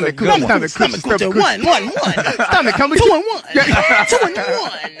say. And that's a good one. Stomach 1. Stomach coming 2 and 1. 2 and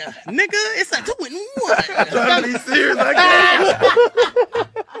 1. Nigga, it's a 2 and 1. Serious like that?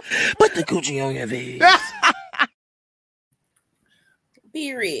 Put the coochie on your face.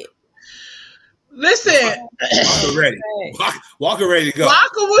 Period. Listen. Walker ready to go.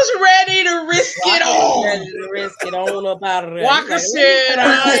 Walker was ready to risk it all. Ready to risk it on up out of there. Walker said,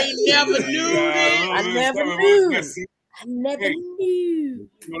 I ain't never knew this. I never knew.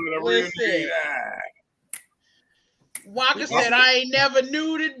 Listen. Walker said, I ain't never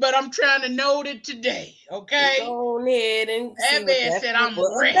knew it, but I'm trying to know it today. Okay? Go ahead and that man said, I'm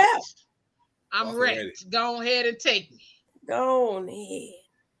wrecked. I'm wrecked. Go ahead and take me. Go ahead.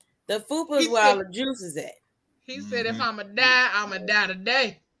 The fupa is where all the juice is at. He said, if I'm going to die, I'm going to die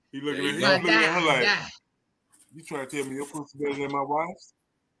today. He looking at her like, you trying to tell me your pussy better than my wife's?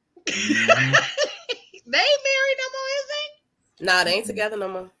 They ain't married no more, is they? Nah, they ain't together no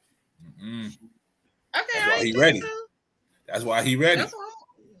more. Okay, that's why he ready. That's why he ready.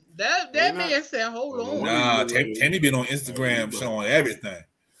 That man said, hold on. Nah, Tammy been on Instagram showing everything.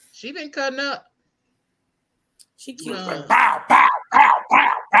 She been cutting up. She cute. Like, pow, pow, pow,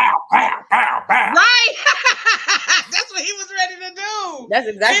 pow, pow, pow, pow, pow. Right. That's what he was ready to do. That's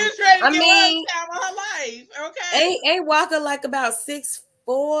exactly. He was ready to give her time of her life. Okay. Ain't Walker like about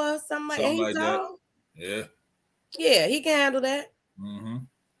 6'4", something like that? That. Yeah. Yeah, he can handle that. Mm-hmm.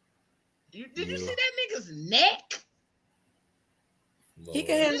 Did you see that nigga's neck? Lord. He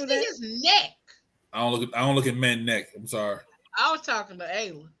can handle that. His neck. I don't look at men's neck. I'm sorry. I was talking to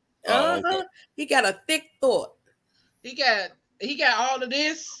Ayla. Okay. He got a thick thought. He got He got all of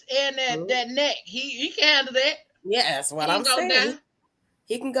this and that neck. He can handle that. Yeah, that's what I'm saying.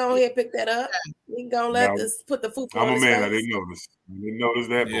 He can go ahead and pick that up. He can go let this put the fupa on his face. I didn't notice. I didn't notice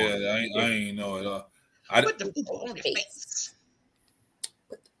that part. Yeah, I ain't know it all. Put the fupa on his face.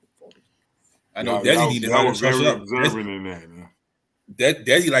 I know Desi need to hush up. Observant in that.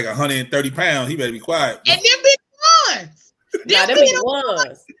 Desi like 130 pounds. He better be quiet. And them big ones. Them big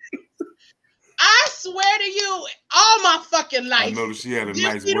ones. I swear to you, all my fucking life. I noticed she had a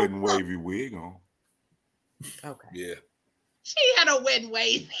nice wet and wavy wig on. Okay. Yeah. She had a wet and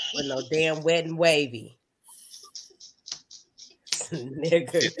wavy. With no damn wet and wavy.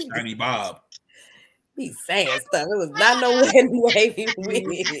 Nigga. Tiny Bob. He's saying stuff. It was not no wet and wavy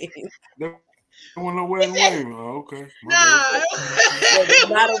wig. There was no wet and wavy. Oh, okay. Nah. It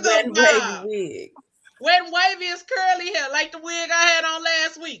was not a wet and wavy wig. Wet and wavy is curly hair, like the wig I had on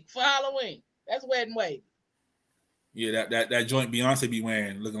last week for Halloween. That's wet and wavy. Yeah, that joint Beyonce be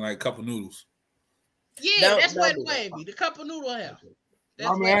wearing, looking like a cup of noodles. Yeah, that's wet and wavy. The cup of noodle hair.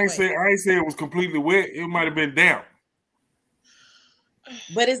 I mean, I ain't say it was completely wet. It might have been damp.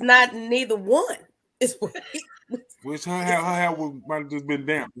 But it's not neither one. It's which her hair might have just been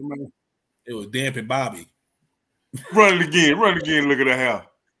damp. It was damp and Bobby. Run it again. Look at her hair.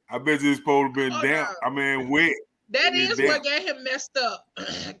 I bet you it's supposed to have been damp. I mean, wet. That is what got him messed up,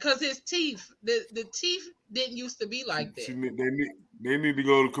 because his teeth, the teeth didn't used to be like that. They need to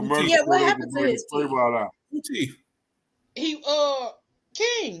go to commercial. Yeah, what happened to his teeth? Who teeth? He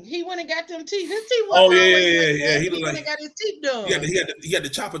King. He went and got them teeth. His teeth. Yeah. He went and got his teeth done. He had the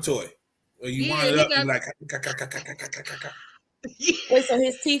chopper toy. Where you wind it up and like. Wait, so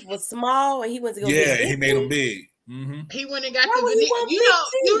his teeth was small and he went to go. Yeah, he made them big. Mm-hmm. He went and got the veneers.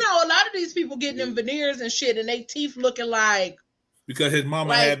 You know, a lot of these people getting them veneers and shit, and they teeth looking like because his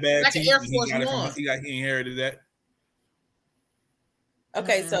mama had bad teeth. Air Force he inherited that.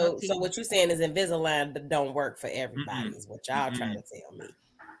 Okay, so what you're saying is Invisalign don't work for everybody. Is what y'all trying to tell me?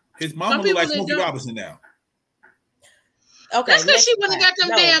 His mama look like Smokey Robinson now. Okay, that's because she went and got them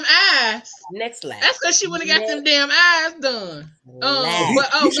damn eyes. Next slide. That's because she went and got them damn eyes done.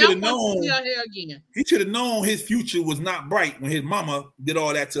 He should have known. He should have known his future was not bright when his mama did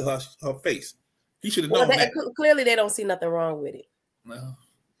all that to her face. He should have known that. Clearly, they don't see nothing wrong with it. No.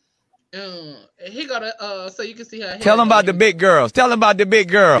 He got so you can see her. Tell them about the big girls. Big girls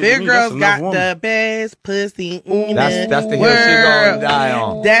got the best pussy in that's the hill she gonna die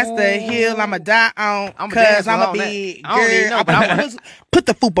on. That's the hill I'ma die on. Cause I'm a big girl. Put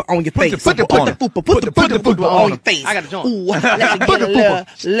the fupa on your face. Put the fupa on your face. I got to join. Ooh, let me get a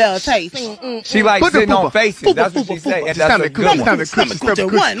little taste. She like sitting on faces. That's what she say. And that's a good one.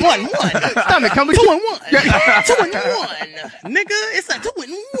 One. Stomach coming. 2 and 1. 2 and 1. Nigga, it's a 2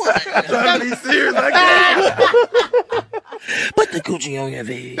 and 1. Trying to be serious like that. Put the coochie on your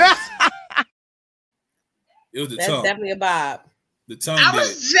face. It was the That's tongue. definitely a bob. The tongue. I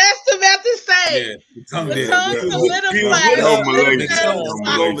was just about to say. Yeah, the tongue the did. tongue solidified.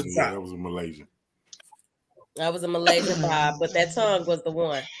 That was a Malaysian. That was a Malaysian bob, but that tongue was the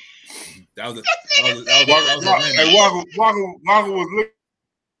one. Hey, Walker was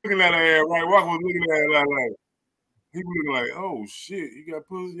looking at her, right? Walker was looking at her like. He was looking like, oh shit, you got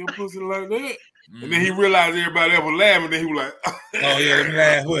your pussy like that? Mm-hmm. And then he realized everybody else was laughing, and then he was like, oh yeah, let me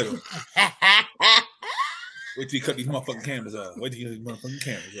laugh with him. Wait till you cut these motherfucking cameras off. He got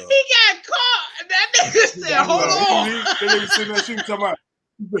caught. That nigga said, hold on. That nigga sitting there, she was talking about,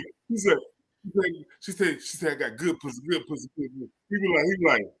 she said, I got good pussy. He was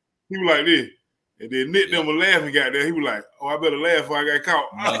like this. And then Nick them was laughing, got there. He was like, oh, I better laugh before I got caught.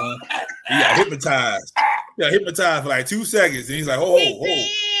 He got hypnotized. He got hypnotized for like 2 seconds. And he's like,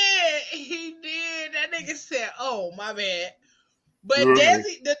 He did. That nigga said, oh, my bad. But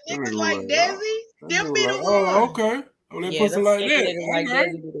Desi, the niggas like Desi, them be the one. Oh, okay. Oh, they pussy like that. Niggas like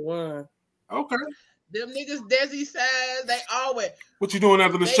Desi be the one. Okay. Them niggas Desi size, they always. What you doing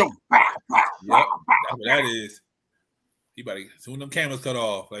after the show? Yep, that's what that is. He about to soon them cameras cut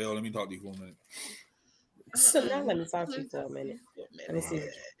off. Like, let me talk to you for a minute. So now let me talk to you for a minute. Let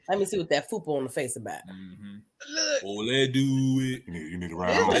me see what that fupa on the face about. Mm-hmm. Look, let's do it. You need to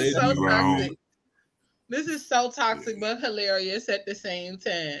ride. This is so toxic but hilarious at the same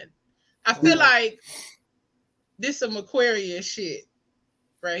time. I feel like this some Aquarius shit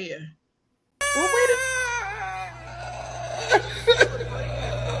right here. Well, wait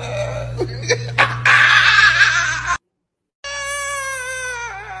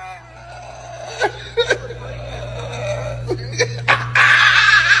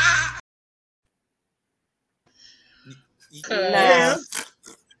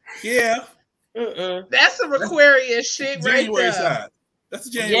Yeah. Mm-mm. That's some Aquarius shit right January there. side. That's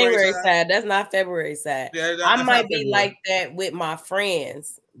the January side. That's not February side. Yeah, I might be like that with my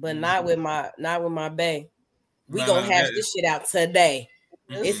friends, but not with my bae. We gonna hash this shit out today.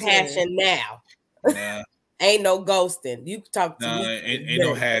 It's hashing now. Nah. Ain't no ghosting. You talk to me. Ain't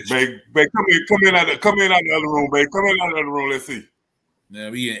no hash. Babe, come in out the other room, babe. Come in out the other room. Let's see. Nah,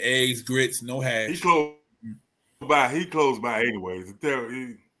 we eating eggs, grits, no hash. He closed by anyways.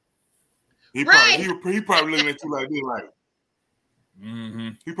 He probably looking at you like this, like. Mm-hmm.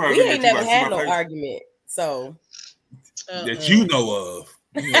 He probably we ain't never had no argument, so that you know of.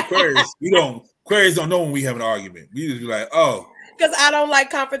 You know, Aquarius don't know when we have an argument. We just be like, oh, because I don't like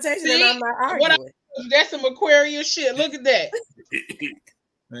confrontation and I'm not arguing. That's some Aquarius shit. Look at that.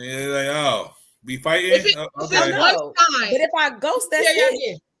 And like, oh, be fighting. Okay. But if I ghost, that's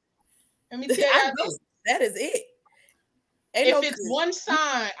it. Let me tell you, that is it. If it's one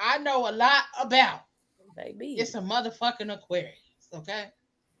sign I know a lot about, baby, it's a motherfucking Aquarius. Okay.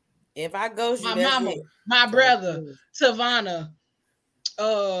 If I ghost my mama, my brother, Savannah,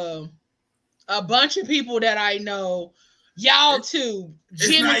 a bunch of people that I know, y'all too.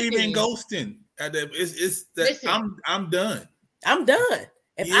 It's not even ghosting. It's that listen, I'm done. I'm done.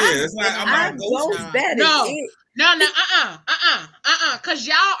 If I ghost, that is it. No, because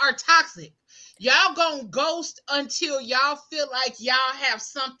y'all are toxic. Y'all gonna ghost until y'all feel like y'all have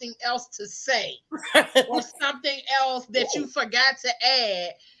something else to say or something else that you forgot to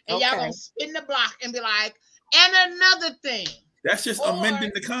add, and y'all gonna spin the block and be like, and another thing. That's just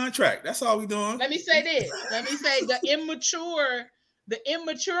amending the contract. That's all we doing. Let me say this. Let me say the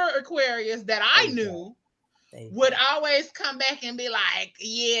immature Aquarius that I knew would always come back and be like,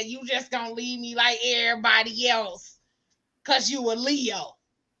 yeah, you just gonna leave me like everybody else because you a Leo.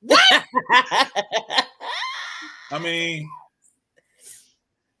 What? I mean,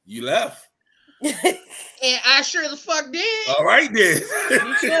 you left. And I sure the fuck did. All right then.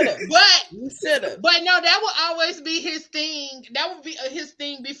 You should have. But no, that will always be his thing. That would be his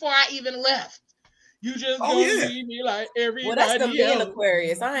thing before I even left. You just gonna leave me like everybody else. Well, that's the being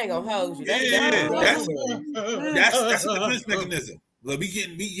Aquarius. I ain't gonna hold you. That's a defense mechanism. Like we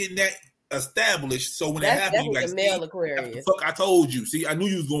getting that established. So when it happens, you like, male Aquarius. Fuck, I told you. See, I knew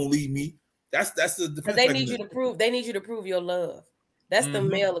you was gonna leave me. That's the defense mechanism. They need you to prove your love. That's the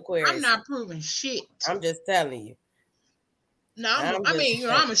male Aquarius. I'm not proving shit. I'm just telling you. No, I'm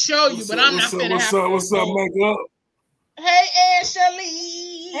gonna show you, but I'm not finna have. What's up, makeup? Hey,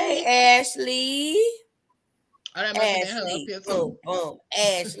 Ashley. Hey, Ashley. Oh, that Ashley. Boom, boom.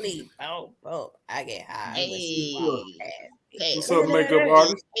 Ashley. Boom, boom. I get high. Hey. What's up, makeup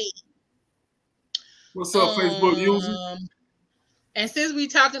artist? Hey. What's up, Facebook user? And since we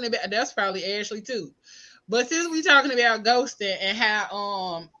talking about, that's probably Ashley too. But since we talking about ghosting and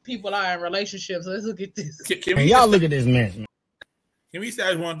how people are in relationships, let's look at this. Can y'all look at this mess, man? Can we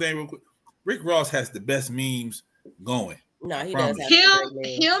establish one thing real quick? Rick Ross has the best memes going. No, he does.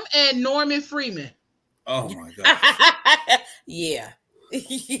 Him and Norman Freeman. Oh my god. Yeah.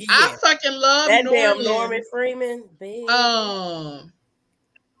 I fucking love that damn Norman Freeman. All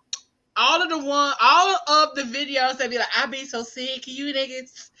of the videos they be like, I be so sick, you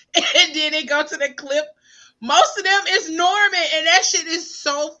niggas, and then they go to the clip. Most of them is Norman, and that shit is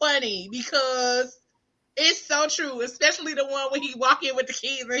so funny because it's so true. Especially the one when he walk in with the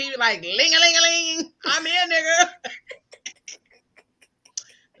keys and he be like, ling-a-ling-a-ling, I'm here, nigga.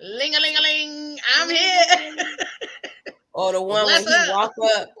 Ling-a-ling-a-ling, I'm here. Or the one when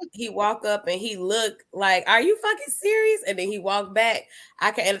he walk up and he look like, are you fucking serious? And then he walked back. I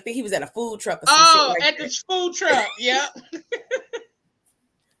think he was at a food truck or some shit like at the food truck, yep.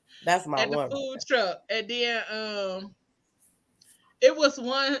 That's my one. At the food truck. And then it was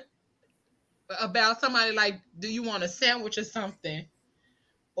one about somebody like, do you want a sandwich or something?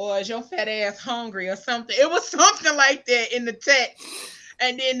 Or is your fat ass hungry or something? It was something like that in the text.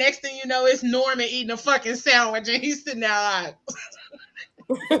 And then next thing you know, it's Norman eating a fucking sandwich and he's sitting there like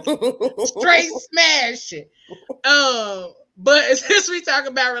straight smash it. But since we talk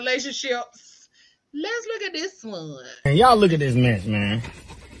about relationships, let's look at this one. And y'all look at this mess, man.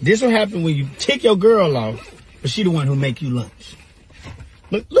 This will happen when you take your girl off, but she the one who make you lunch.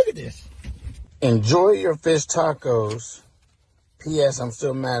 Look at this. Enjoy your fish tacos. P.S. I'm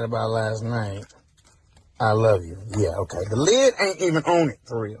still mad about last night. I love you. Yeah, okay. The lid ain't even on it,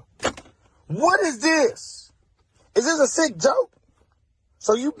 for real. What is this? Is this a sick joke?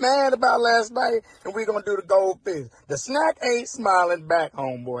 So you mad about last night and we gonna do the goldfish. The snack ain't smiling back,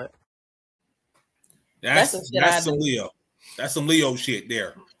 homeboy. That's some Leo. That's some Leo shit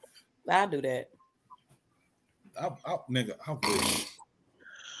there. I'll do that. I wish.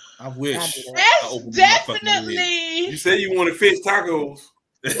 I wish. That's definitely. You say you wanted fish tacos.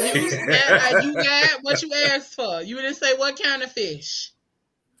 You got what you asked for. You didn't say what kind of fish.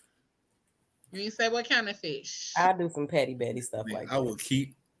 You didn't say what kind of fish. I'll do some petty Betty stuff like that. I will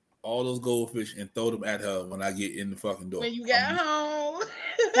keep all those goldfish and throw them at her when I get in the fucking door. When you got home.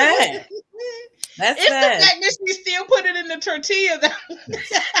 Hey, that's it's the fact that she still put it in the tortilla.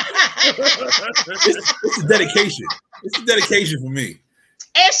 It's a dedication. It's a dedication for me.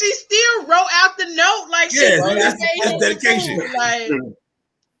 And she still wrote out the note like that's dedication. Like,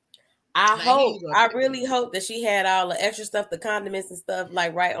 I really hope that she had all the extra stuff, the condiments and stuff,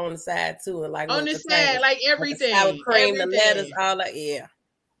 like right on the side too, and like on the side, like everything, sour cream, the lettuce, all that,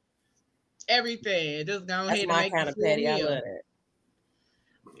 everything. Just go ahead and my make kind of patty. I love that.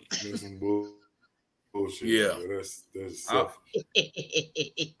 That's some bullshit. Yeah, that's.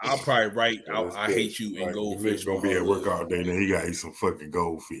 I'll probably write out "I hate you" and goldfish. Gonna be at work all day. Then he gotta eat some fucking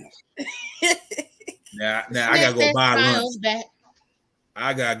goldfish. Now I gotta go buy lunch.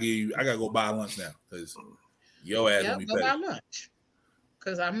 I gotta go buy lunch now because your ass won't be go buy lunch.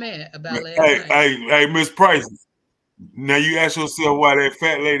 Because I'm mad about last night. Hey, Miss Price. Now you ask yourself why that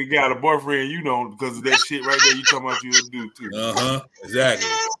fat lady got a boyfriend. You know, because of that shit right there. You talking about you do too. Exactly.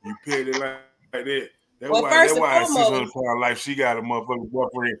 You paid it like that. That's why at 600 pound life she got a motherfucking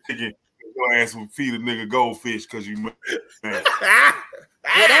boyfriend thinking your ass would feed a nigga goldfish because you man. Well,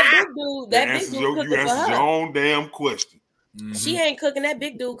 that big dude cooking you answered your own damn question. Mm-hmm. She ain't cooking. That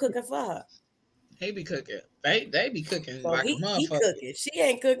big dude cooking for her. He be cooking. They be cooking like a motherfucker. He cooking. She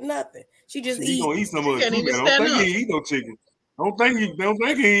ain't cook nothing. She just He gonna eat some of it too. I don't think he eat no chicken. Don't think he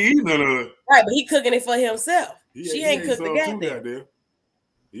eat none of it. Right, but he cooking it for himself. She ain't cooked the goddamn.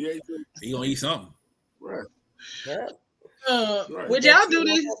 He gonna eat something. Right. Yeah. Would y'all do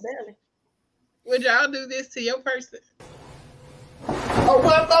this? Would y'all do this to your person? Oh,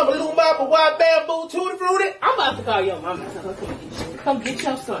 one bubble, little bubble, one bamboo, tutti frutti. I'm about to call your mama. Come get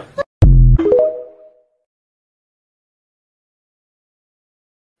your son.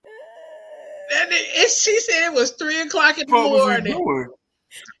 She said it was 3:00 in the morning.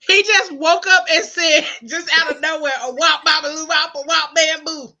 He just woke up and said, just out of nowhere, a wop, babaloo, wop, a wop,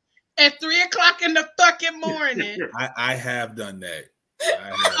 bamboo. At 3:00 in the fucking morning. I have done that.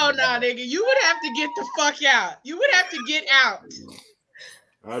 Oh no, nigga! You would have to get the fuck out. You would have to get out.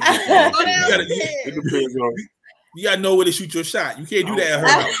 It depends on. You gotta know where to shoot your shot. You can't do that at her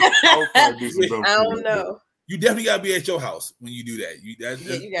house. I don't know. You definitely gotta be at your house when you do that. You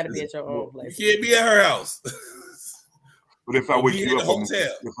gotta be at your own place. You can't be at her house. But if I wake you up,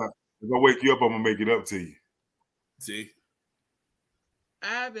 if I wake you up, I'm gonna make it up to you. See.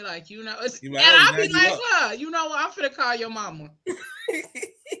 I'd be like, and I'd be like, well, you know what? I'm finna call your mama.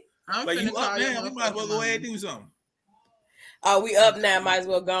 I'm like, finna call your mama. We might as well go ahead and do something. Oh, we up now. Might as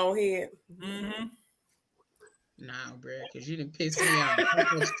well go ahead. Mm-hmm. Nah, bro, because you didn't piss me off.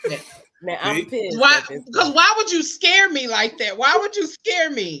 Man, I'm pissed. Why? Because why would you scare me like that? Why would you scare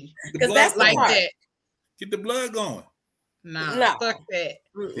me? Because that's like that. Get the blood going. Nah, fuck that.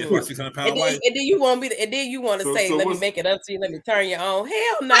 Yeah, 600 pound wife. And then you want me to, and then you want to say, let me make it up to you. Let me turn you on.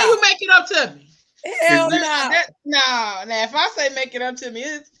 Hell no. How you make it up to me? Hell no. Nah. Now, if I say make it up to me,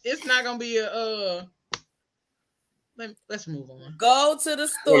 it's not gonna be a. Let's move on. Go to the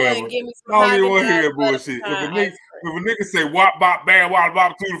store and give me some. I don't even want to hear that bullshit. If a nigga say wop bop bam wop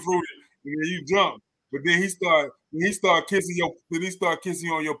bop tutti frutti, and then you jump, but then he start kissing you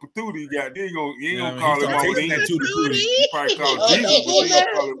on your patootie. You ain't gonna call it mama. You probably call it Jesus, but you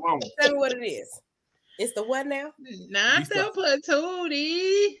gonna call it mama. Tell me what it is. It's the what now? Not the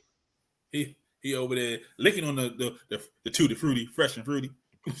patootie. He over there licking on the tutti frutti, fresh and fruity.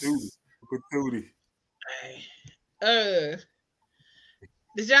 Patootie.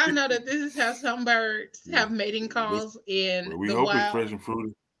 Did y'all know that this is how some birds have mating calls in the wild? We hope it's fresh and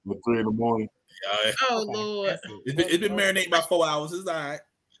fruity at 3 a.m. Oh Lord! It's been marinating about 4 hours. It's all right.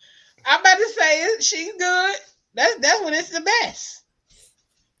 I'm about to say she's good. That's when it's the best.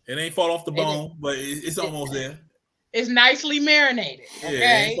 It ain't fall off the bone, but it's almost there. It's nicely marinated. Okay,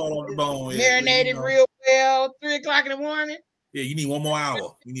 yeah, it ain't fall off the bone. Marinated real well. 3:00 in the morning. Yeah, you need 1 more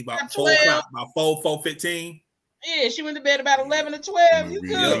hour. You need about 4 o'clock, about 4:15. Yeah, she went to bed about 11 or 12. You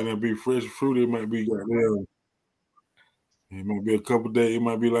good? It might not be fresh fruit. It might be goddamn. It might be a couple days. It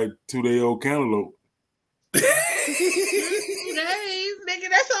might be like 2-day-old cantaloupe. 2 days, nigga.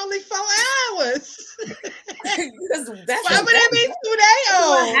 That's only 4 hours. Why would it be 2 days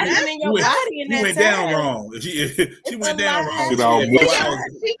old? Happening in your body in that time. Went down wrong. She went down wrong. She all mushy.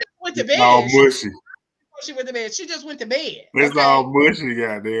 She just went to bed. All mushy. She went to bed. She just went to bed. It's all mushy,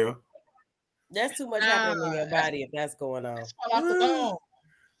 goddamn. That's too much happening in your body if that's going on. Fall off the bone.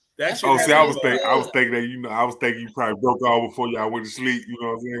 That shit. Oh, see, I was thinking that I was thinking you probably broke off before y'all went to sleep. You know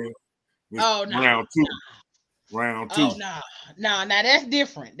what I'm saying? Oh no. Round two. Oh no. Now that's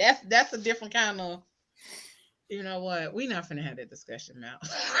different. That's a different kind of. You know what? We're not finna have that discussion now.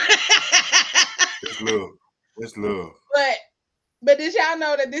 It's love. But did y'all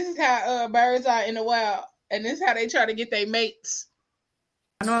know that this is how birds are in the wild, and this is how they try to get their mates?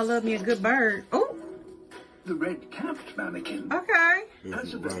 I know I love me a good bird. Oh, the red-capped mannequin. Okay.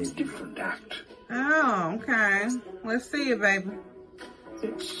 Has a very different act. Oh, okay. Let's see it, baby.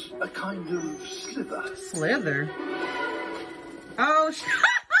 It's a kind of slither. Slither? Oh,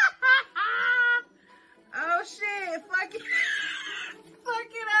 oh, shit. Fuck it.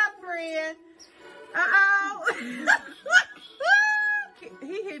 Fuck it up, friend. Uh-oh.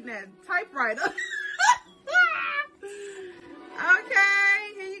 He hitting that typewriter.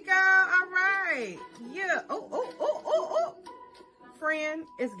 Okay, here you go. All right. Yeah. Oh. Friend,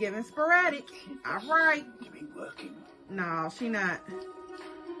 it's giving sporadic. All right. You be working? No, she not.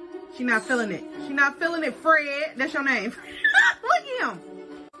 She not feeling it. She not feeling it, Fred. That's your name. Look at him.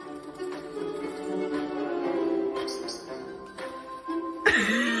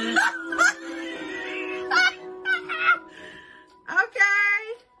 Okay.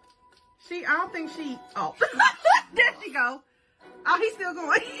 I don't think she. Oh, there she go. Oh, he's still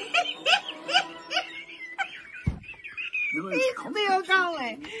going. He's still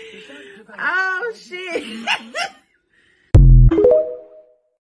going. Oh, shit.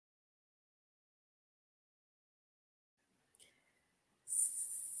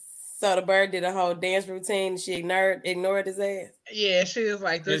 So the bird did a whole dance routine. She ignored his ass. Yeah, she was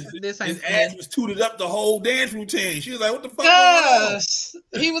like, "This ain't." His ass was tooted up the whole dance routine. She was like, "What the fuck?"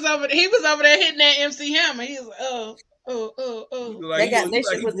 He was over there hitting that MC Hammer. He was like, oh. Like, they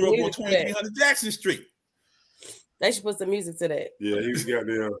should put grew up on 2300 Jackson Street. They should put some music to that. Yeah, he was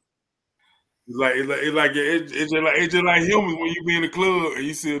goddamn. It's just like humans when you be in the club and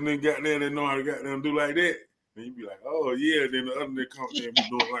you see a nigga goddamn that know how to goddamn do like that. And you be like, oh yeah, then the other nigga come there and be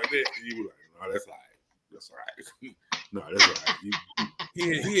doing like that. And you be like, no, that's all right. That's all right. No, that's all right.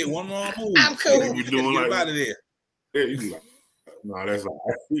 He had one wrong move. I'm cool. You be doing like out of there. Yeah, you be like, no, that's all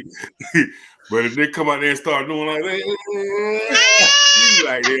right. But if they come out there and start doing like that, you be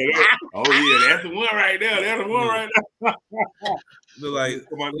like, that's the one right there. That's the one right there. Look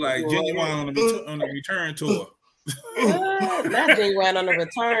like Genuine on the return tour. Not Genuine on the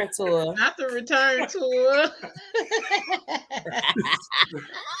return tour. Not the return tour.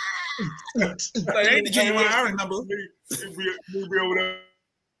 Like, ain't the Genuine I remember. You be over there.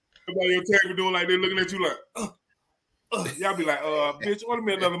 Everybody on table doing like they're looking at you like, y'all be like, bitch, order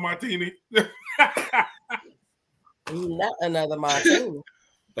me another martini. Not another martini.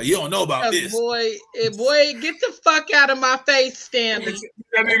 But you don't know about this. Boy, get the fuck out of my face, Stanley.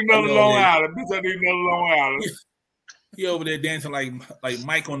 I need another Long Island. Bitch, I need another Long Island. He over there dancing like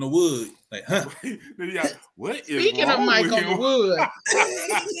Mike on the Wood. Like, huh? What is Speaking of Mike on the Wood.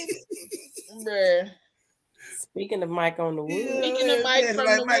 Bruh. Speaking of Mike on the Wood. Speaking of Mike from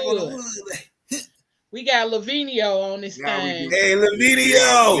the Wood. We got Lavinio on this thing. Hey,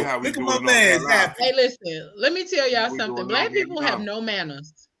 Lavinio. Look at my man. Hey, listen. Let me tell y'all something. Black people have no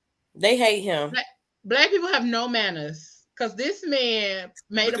manners. They hate him. Black people have no manners. Because this man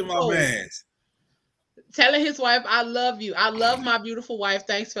made a post telling his wife, I love you. I love my beautiful wife.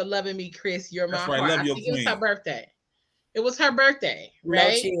 Thanks for loving me, Chris. You're my heart. I think it was her birthday. It was her birthday,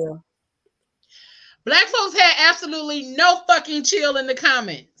 right? No chill. Black folks had absolutely no fucking chill in the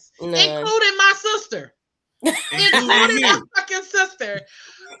comments, including my sister. Including my fucking sister.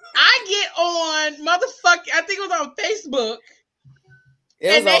 I get on motherfucking, I think it was on Facebook.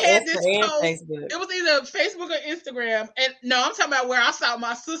 And they had this post. Facebook. It was either Facebook or Instagram. And no, I'm talking about where I saw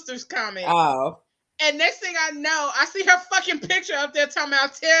my sister's comment. Oh. And next thing I know, I see her fucking picture up there talking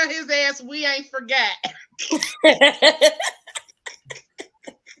about, tell his ass we ain't forgot.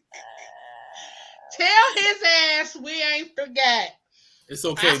 Tell his ass we ain't forgot. It's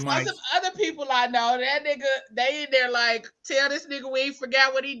okay, Mike. Some other people I know, that nigga, they in there like, tell this nigga we ain't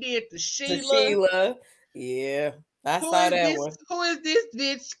forgot what he did to Sheila. Yeah, I saw that one. Who is this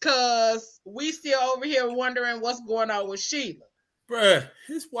bitch? Cause we still over here wondering what's going on with Sheila. Bruh,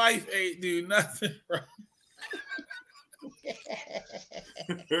 his wife ain't do nothing, bro.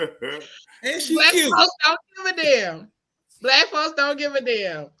 And she Black cute. folks don't give a damn. Black folks don't give a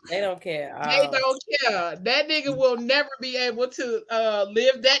damn. They don't care. They don't care. That nigga will never be able to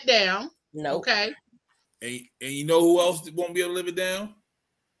live that down. No. Okay. And you know who else won't be able to live it down?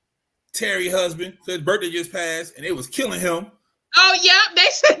 Terry husband. So his birthday just passed, and it was killing him. Oh yeah, they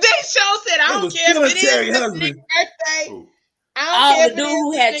sure said I don't care if it is his birthday. Oh, the dude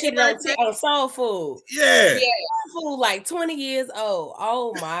who had cheated on Soul Food. Yeah. Soul Food, like 20 years old.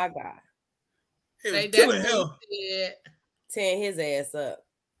 Oh my God. They definitely said tearing his ass up.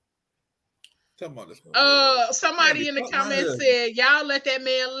 Talking about this. Somebody in the comments said, "Y'all let that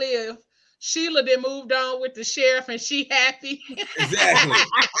man live." Sheila then moved on with the sheriff, and she happy. Exactly.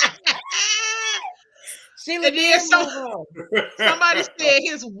 Sheila did move on. Somebody said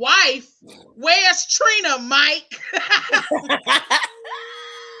his wife. Where's Trina, Mike?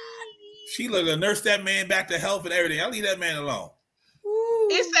 Sheila to nurse that man back to health and everything. I'll leave that man alone.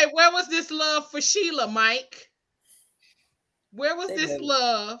 It said, "Where was this love for Sheila, Mike? Where was this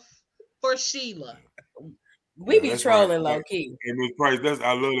love for Sheila?" We be trolling low key. And Miss Price,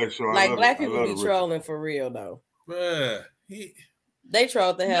 I love that show. Like black people be trolling for real though. Bruh, they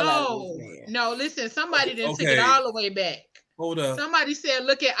trolled the hell out of this man. No, listen, somebody didn't take it all the way back. Hold up. Somebody said,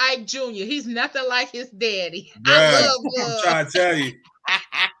 "Look at Ike Jr. He's nothing like his daddy." Bruh, I love love. I'm trying to tell you.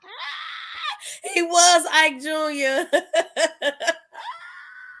 He was Ike Jr.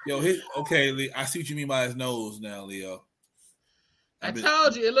 Yo, I see what you mean by his nose now, Leo. I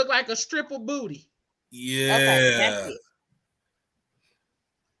told you, it looked like a stripper booty. Yeah. Okay, that's it.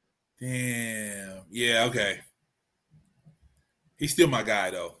 Damn. Yeah, okay. He's still my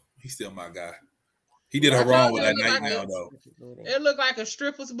guy, though. He's still my guy. He did her wrong with that nightgown, though. It looked like a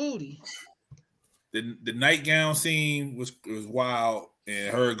stripper's booty. The nightgown scene was wild,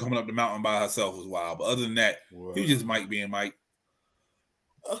 and her coming up the mountain by herself was wild. But other than that, he was just Mike being Mike.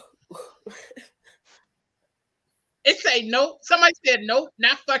 It say nope. Somebody said nope,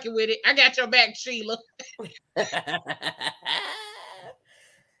 not fucking with it. I got your back, Sheila.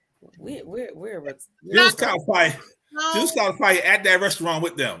 We're Just kind of fight. Just got to fight at that restaurant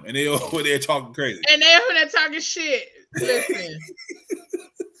with them, and they over there talking crazy. And they over there talking shit. Listen,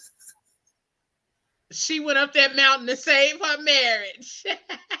 she went up that mountain to save her marriage.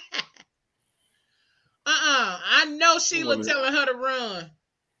 I know Sheila telling her to run.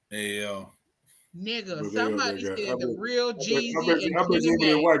 Hey yo, nigga, somebody said the real Jeezy. I bet you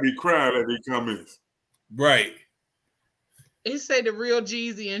their wife be crying at these comments. Right. It say the real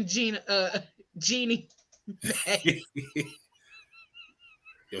Jeezy and Jeannie.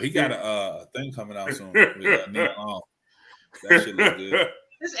 Yo, he got a thing coming out soon. That shit look good.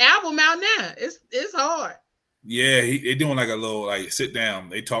 This album out now. It's hard. Yeah, they doing like a little sit down.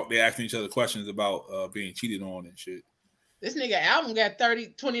 They asking each other questions about being cheated on and shit. This nigga album got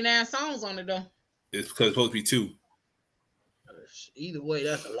 29 songs on it though. It's because it's supposed to be 2. Either way,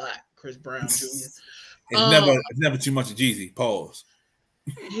 that's a lot. Chris Brown Jr. It's never too much of Jeezy. Pause.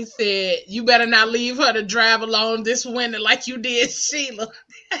 He said, "You better not leave her to drive alone this winter like you did Sheila."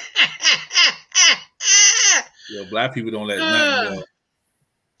 Yo, black people don't let nothing go.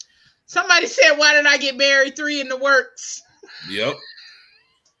 Somebody said, "Why did I get married? 3 in the works." Yep.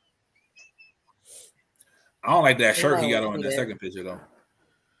 I don't like that shirt he got on in that second picture though.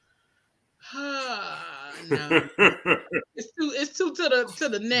 No. It's too to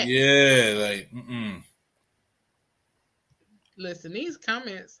the neck. Yeah, Listen, these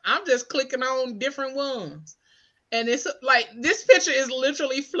comments, I'm just clicking on different ones. And it's like this picture is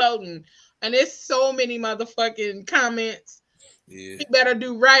literally floating. And it's so many motherfucking comments. Yeah. He better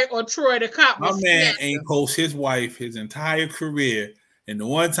do right or Troy the cop. My man ain't post his wife his entire career. And the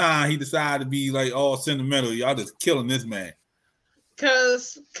one time he decided to be all sentimental, y'all just killing this man.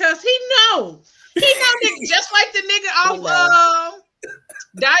 Cause he know. He know nigga, just like the nigga off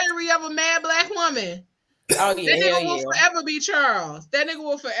Diary of a Mad Black Woman. Oh yeah, that nigga will forever be Charles. That nigga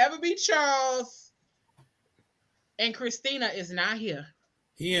will forever be Charles. And Christina is not here.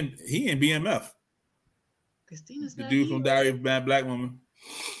 He in BMF. Christina's the not dude here. from Diary of a Mad Black Woman.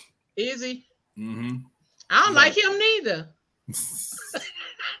 Is he? Mm-hmm. I don't like him neither.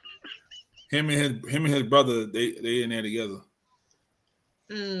 him and his brother, they in there together.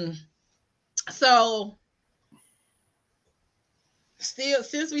 So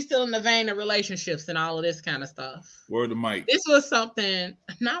since we still in the vein of relationships and all of this kind of stuff. Word to Mike. This was something,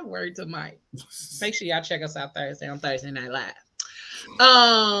 not word to Mike. Make sure y'all check us out Thursday on Thursday Night Live.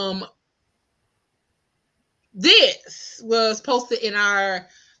 This was posted in our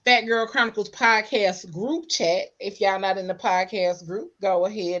Fat Girl Chronicles podcast group chat. If y'all not in the podcast group, go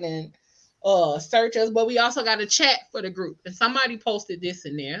ahead and search us. But we also got a chat for the group. And somebody posted this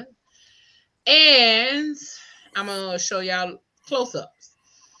in there. And I'm going to show y'all close-ups.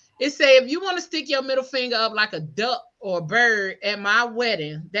 It say, if you want to stick your middle finger up like a duck or a bird at my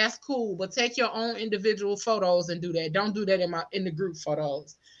wedding, that's cool. But take your own individual photos and do that. Don't do that in the group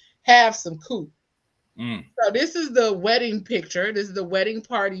photos. Have some cool. So this is the wedding picture. This is the wedding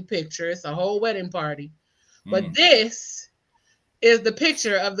party picture. It's a whole wedding party. But this is the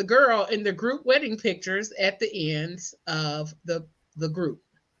picture of the girl in the group wedding pictures at the ends of the group.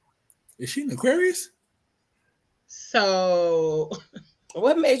 Is she an Aquarius? So,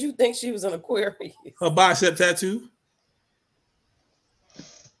 what made you think she was an Aquarius? Her bicep tattoo.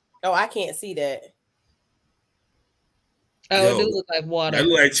 Oh, I can't see that. Oh, it do look like water. That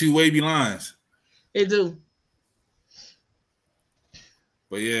look like two wavy lines. It do.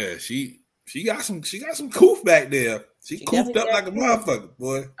 But yeah, she got some coof back there. She cooped up like a motherfucker,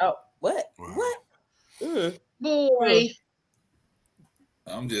 boy. Oh, what? What? Boy.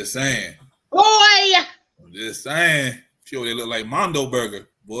 I'm just saying. Boy. I'm just saying. She only look like Mondo Burger,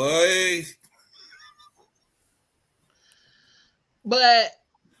 boy. But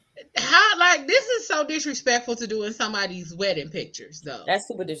how, like, this is so disrespectful to do in somebody's wedding pictures, though. That's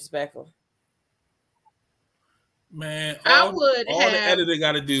super disrespectful. Man, all the editor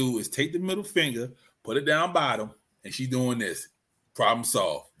got to do is take the middle finger, put it down bottom, and she's doing this. Problem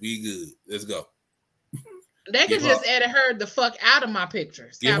solved. We good. Let's go. They could just edit her the fuck out of my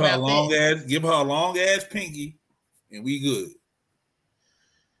pictures. Give her a long ass pinky, and we good.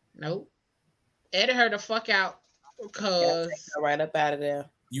 Nope. Edit her the fuck out because right up out of there.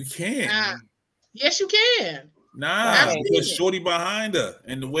 You can't. Yes, you can. Nah, because Shorty behind her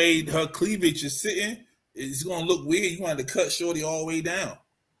and the way her cleavage is sitting, it's gonna look weird. You want to cut Shorty all the way down.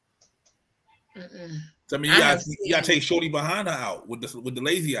 So, I mean, you gotta take Shorty behind her out with the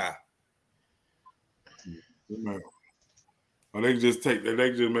lazy eye. Or they just make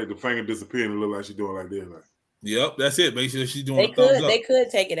the finger disappear and it look like she's doing like this. Like. Yep, that's it. Make sure she's doing. They could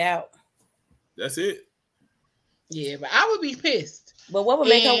take it out. That's it. Yeah, but I would be pissed. But what would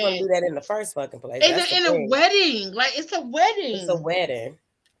make her want to do that in the first fucking place? In a wedding, like it's a wedding. It's a wedding.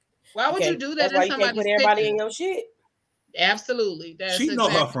 Why would you do that? That's why you can't put everybody in your shit. Absolutely. She know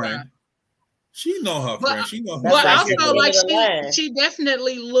her friend. She know her friend. She know her friend. But also, like she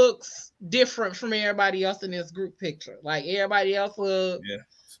definitely looks different from everybody else in this group picture. Like everybody else look. Yeah,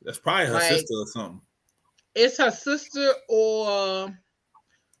 that's probably her sister or something. It's her sister or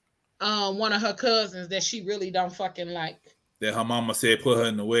one of her cousins that she really don't fucking like. That her mama said put her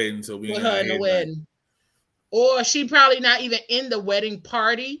in the wedding, so we put her in the wedding. Or she probably not even in the wedding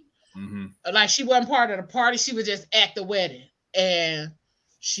party. Mm-hmm. Like she wasn't part of the party. She was just at the wedding, and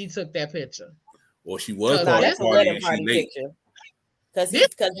she took that picture. Well, she was part of the party picture. Because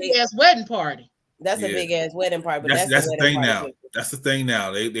big ass wedding party. That's a big ass wedding party. But that's the thing now. Picture. That's the thing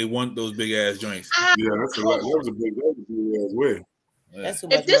now. They want those big ass joints. Yeah, that was a big ass wedding. Yeah.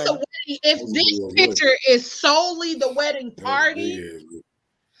 If this picture is solely the wedding party,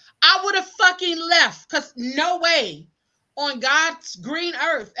 I would have fucking left. Because no way on God's green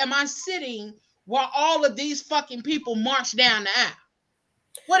earth am I sitting while all of these fucking people march down the aisle.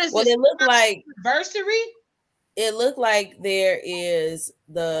 What is this? It looked like anniversary. It looked like there is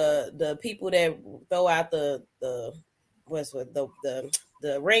the people that throw out the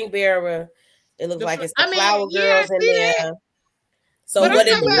ring bearer. It looks like it's the flower girls in there. So what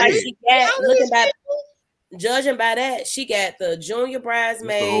it looks like she got, judging by that, she got the junior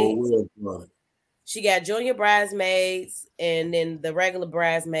bridesmaids. She got junior bridesmaids, and then the regular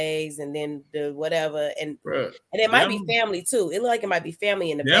bridesmaids, and then the whatever, and it might be family too. It look like it might be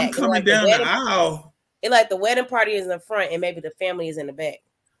family in the back. Coming down the aisle. It like the wedding party is in the front, and maybe the family is in the back.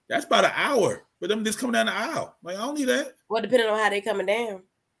 That's about an hour, but them just coming down the aisle. Like I don't need that. Well, depending on how they coming down.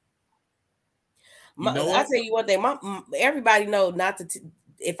 I tell you one thing, everybody know not to.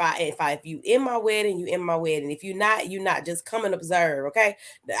 If you in my wedding, you in my wedding. If you not, you not. Just come and observe, okay?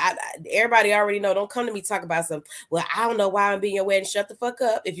 Everybody already know. Don't come to me talk about some. Well, I don't know why I'm being your wedding. Shut the fuck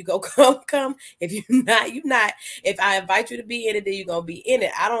up. If you go, come. If you not, you not. If I invite you to be in it, then you gonna be in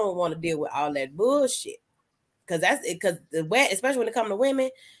it. I don't want to deal with all that bullshit. Because that's it. Because the wedding, especially when it comes to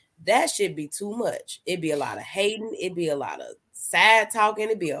women, that should be too much. It'd be a lot of hating. It'd be a lot of side talking.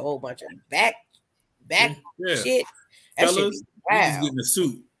 It'd be a whole bunch of back shit. That Fellas, shit be wild. Just getting a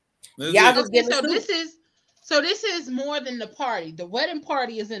suit. Y'all just getting a suit. This is more than the party. The wedding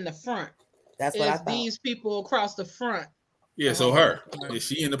party is in the front. That's what I thought. These people across the front. Yeah, so her. Is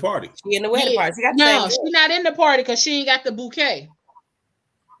she in the party? She in the wedding party. No, she's not in the party because she ain't got the bouquet.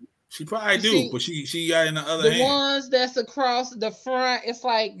 She probably do, but she got in the other hand. The ones that's across the front, it's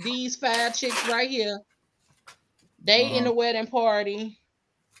like these 5 chicks right here. They in the wedding party.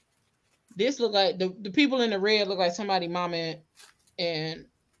 This look like the people in the red look like somebody mama and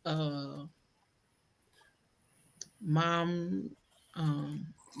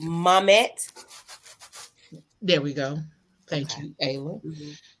Momette. There we go. Thank you, Ayla.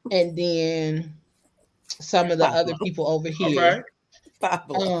 Mm-hmm. And then some of the other people over here.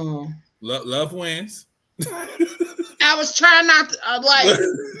 Okay. Love wins. I was trying not to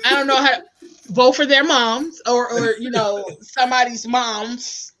I don't know how to vote for their moms or somebody's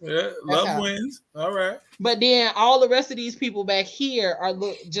moms. Yeah, love wins. All right. But then all the rest of these people back here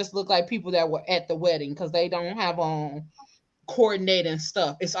look like people that were at the wedding because they don't have on coordinating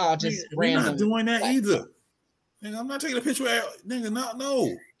stuff. It's all just random. We're not doing that either. Nigga, I'm not taking a picture of nigga.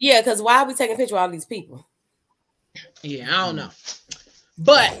 No. Yeah, because why are we taking a picture of all these people? Yeah, I don't know.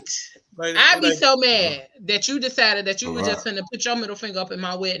 But I'd be so mad that you decided that you were just gonna put your middle finger up in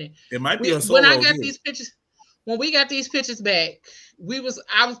my wedding. It might be a solo. When I got these pictures, when we got these pictures back,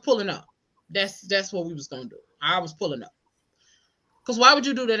 I was pulling up. That's what we was gonna do. I was pulling up. Cause why would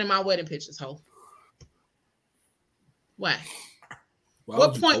you do that in my wedding pictures, ho? Why?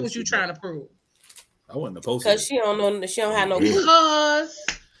 What point was you trying to prove? I wasn't supposed to. Because she don't know. She don't have no. Because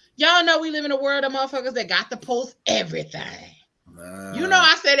y'all know we live in a world of motherfuckers that got to post everything. You know,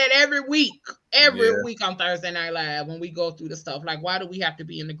 I say that every week on Thursday Night Live when we go through the stuff. Like, why do we have to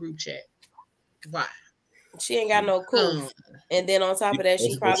be in the group chat? Why? She ain't got no cool. And then on top of that,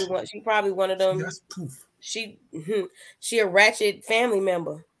 she probably one of them. She a ratchet family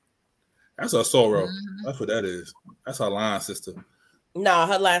member. That's her sorrow. That's what that is. That's her line sister. No,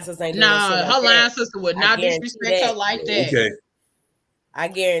 her line sister ain't. Her line sister would not disrespect her like that. Okay. I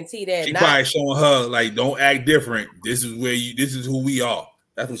guarantee that. She probably showing her like, don't act different. This is who we are.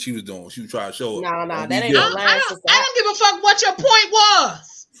 That's what she was doing. She was trying to show her. No, that ain't no line sister. I don't give a fuck what your point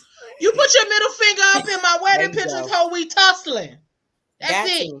was. You put your middle finger up in my wedding pictures, ho. We tussling. That's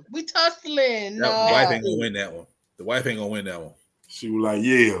it. We tussling. No. The wife ain't gonna win that one. The wife ain't gonna win that one. She was like,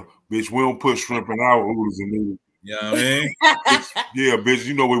 yeah, bitch, we don't put shrimp in our oodles and noodles. You know what I mean? Yeah, bitch,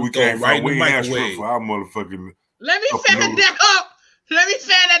 you know where we came from. We ain't have shrimp for our motherfucking. Let me fan that up. Let me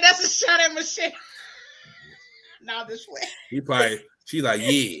fan that. That's a shot at Michelle. Now this way. She's like,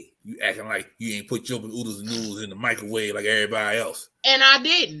 yeah, you acting like you ain't put your oodles and noodles in the microwave like everybody else. And I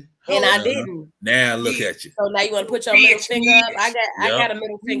didn't. Now look at you. So now you want to put your middle finger up? I got a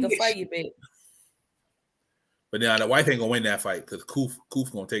middle finger for you, bitch. But now the wife ain't gonna win that fight because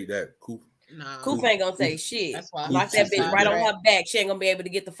Koof gonna take that. Koof ain't gonna take shit. That's why lock that bitch right on her back. She ain't gonna be able to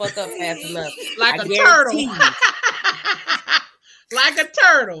get the fuck up fast enough. Like a turtle. Like a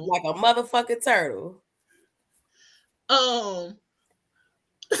turtle. Like a motherfucking turtle. Black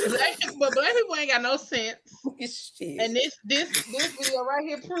people ain't got no sense. Shit. And this video right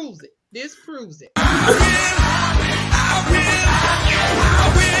here proves it. This proves it.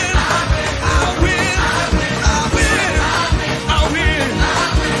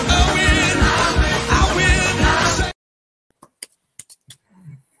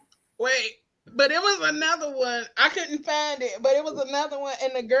 Wait, but it was another one. I couldn't find it, but it was another one,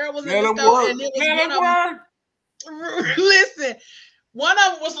 and the girl was in the store, and it was one of them. Listen, one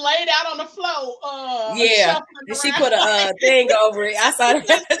of them was laid out on the floor. Yeah, and she put a thing over it. I saw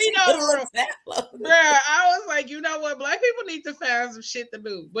that. Girl, I was like, you know what? Black people need to find some shit to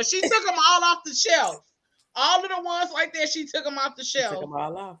do. But she took them all off the shelf. All of the ones like that, she took them off the shelf. Took them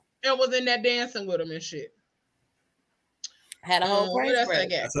all off. And was in there dancing with them and shit. Had a whole praise break.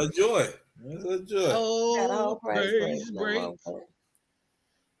 That's a joy. That's a joy. Oh, had a whole praise break.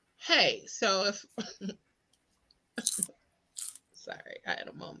 Hey, so if sorry, I had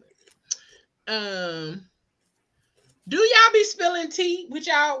a moment. Do y'all be spilling tea with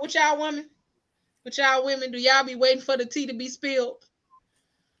y'all women? With y'all women, do y'all be waiting for the tea to be spilled?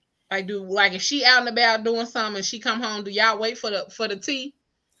 Like if she out and about doing something and she come home, do y'all wait for the tea?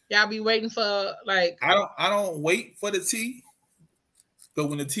 Y'all be waiting for like I don't wait for the tea, but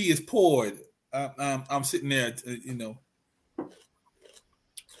when the tea is poured, I'm sitting there,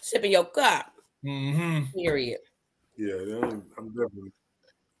 sipping your cup. Mm-hmm. Period. Yeah, I'm definitely.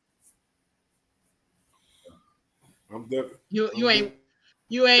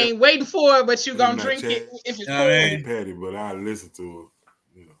 You ain't waiting for it, but you gonna drink it if it's poured. Patty, but I listen to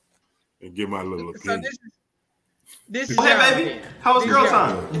it, and give my little opinion. So this is hey baby, how was girl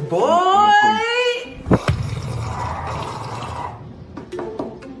time? Boy,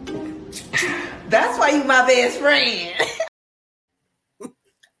 that's why you my best friend.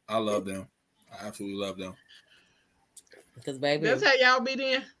 I love them. I absolutely love them. Because baby, that's how y'all be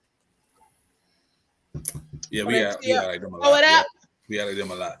then. Yeah, we like them a lot. Yeah. We like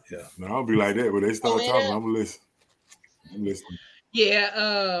them a lot. Yeah. No, I'll be like that, but they start talking. I'm listening.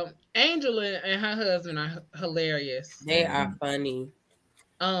 Yeah, Angel and her husband are hilarious. They are funny.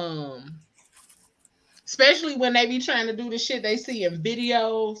 Especially when they be trying to do the shit they see in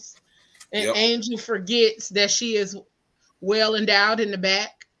videos, and Angel forgets that she is well endowed in the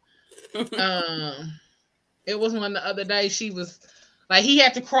back. It was one the other day. She was like, he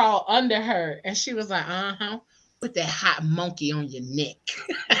had to crawl under her, and she was like, Put that hot monkey on your neck.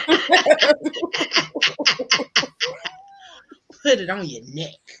 Put it on your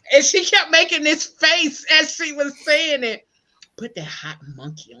neck. And she kept making this face as she was saying it. Put that hot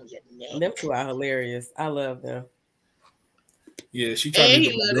monkey on your neck. Them two are hilarious. I love them. Yeah, she tried to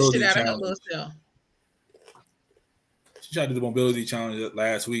do the mobility out of her challenge. little self. She tried to do the mobility challenge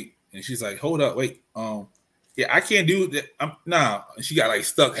last week, and she's like, "Hold up, wait, yeah, I can't do that. Nah." And she got like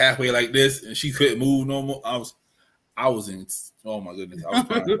stuck halfway like this, and she couldn't move no more. I was in. Oh my goodness, I was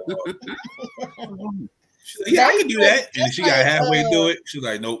crying. She's like, "Yeah, I can do that," and she got halfway through it. She's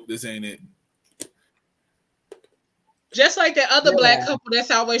like, "Nope, this ain't it." Just like that other black couple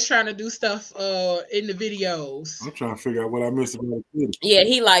that's always trying to do stuff in the videos. I'm trying to figure out what I missed about it. Yeah,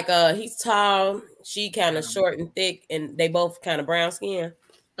 he's tall, she kind of short and thick, and they both kind of brown skin.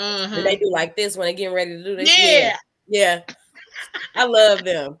 And they do like this when they getting ready to do this. Yeah. I love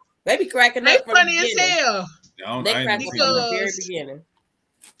them. They be cracking up from funny the beginning. as hell. They crack up from the very beginning.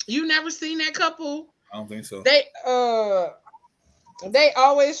 You never seen that couple? I don't think so. They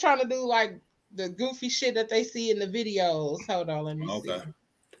always trying to do like the goofy shit that they see in the videos. Hold on, let me see.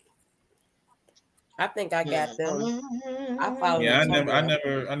 I think I got them. I follow. Yeah,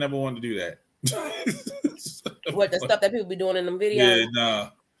 I never wanted to do that. What, the stuff that people be doing in them videos? Yeah, nah.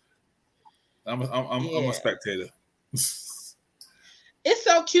 I'm a spectator. It's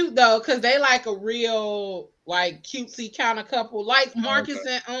so cute though, because they like a real like cutesy kind of couple, like Marcus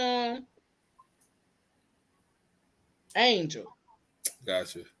and Angel.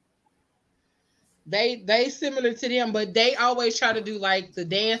 Gotcha. They similar to them, but they always try to do like the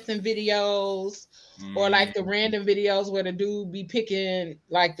dancing videos or like the random videos where the dude be picking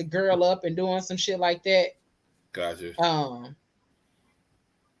like the girl up and doing some shit like that. Gotcha.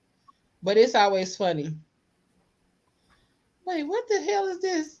 But it's always funny. Wait, what the hell is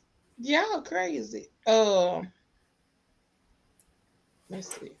this? Y'all crazy.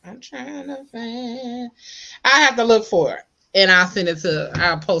 Let's see. I'm trying to find. I have to look for it, and I'll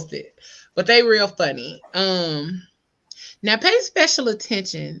post it. But they real funny. Now pay special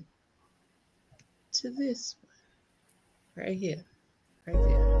attention to this one right here, right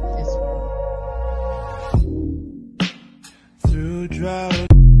there. This one. Through drought.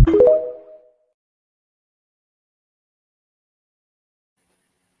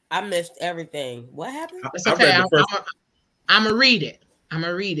 I missed everything. What happened? It's okay. I'm gonna read it.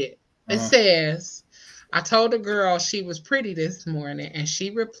 It says, I told a girl she was pretty this morning, and she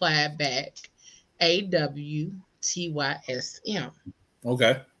replied back, AWTYSM.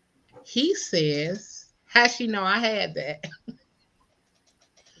 Okay. He says, how she know I had that?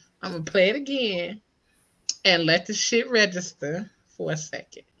 I'm going to play it again and let the shit register for a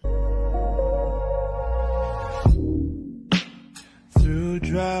second. Through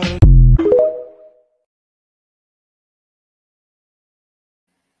drought.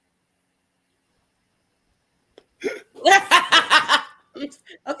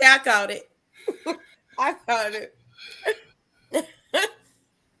 Okay, I caught it. I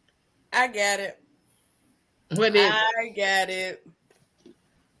got it. What is I got it.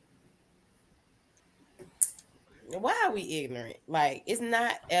 Why are we ignorant? Like, it's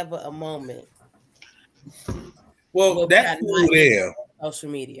not ever a moment. Well, that fool there. Social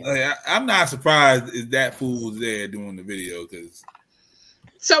media. Like, I'm not surprised if that fool's there doing the video.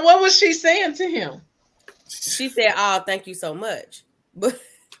 So what was she saying to him? She said, "Oh, thank you so much." But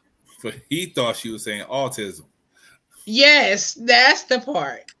he thought she was saying autism. Yes, that's the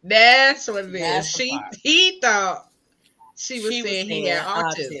part. That's what it is. He thought she was saying he had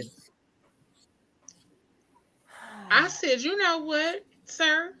autism. I said, you know what,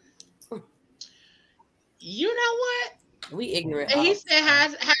 sir? You know what? We ignorant. And he said, how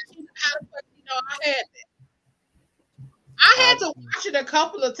the fuck you know I had that? I had to watch it a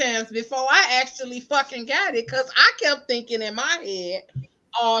couple of times before I actually fucking got it, because I kept thinking in my head,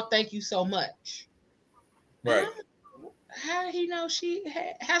 oh, thank you so much. Right. How he know she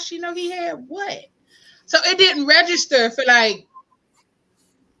know he had what? So it didn't register for like,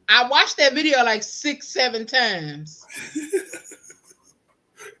 I watched that video like 6-7 times.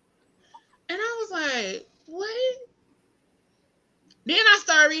 And I was like, what? Then I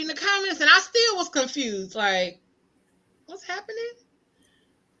started reading the comments and I still was confused. Like, what's happening?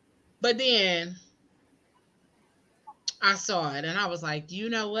 But then I saw it and I was like, you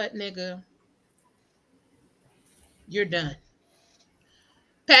know what, nigga? You're done.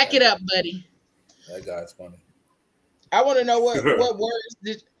 Pack it up, buddy. That guy's funny. I want to know what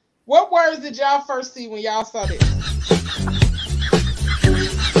words did y'all first see when y'all saw this?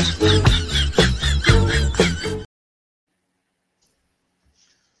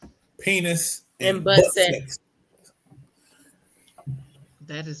 Penis and butt sex.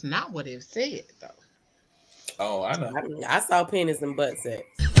 That is not what it said, though. Oh, I know. I saw penis and butt sex.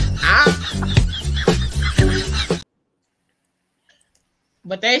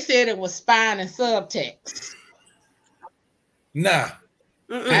 But they said it was spine and subtext. Nah.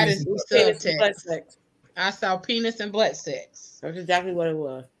 I didn't see Penis and butt subtext. sex. I saw penis and butt sex. That's exactly what it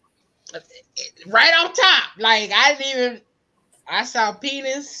was. Right on top. Like, I saw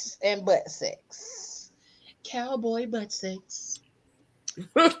penis and butt sex. Cowboy butt sex.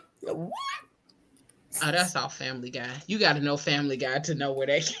 What? Oh, that's all Family Guy. You got to know Family Guy to know where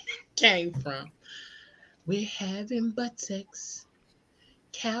they came from. We're having butt sex.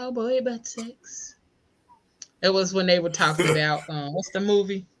 Cowboy butt sex. It was when they were talking about, what's the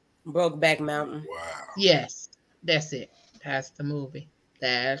movie? Brokeback Mountain. Wow. Yes, that's it. That's the movie.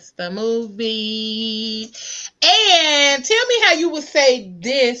 That's the movie. And tell me how you would say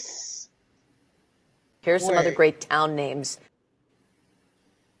this. Here's some other great town names.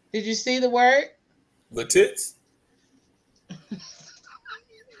 Did you see the word? The tits?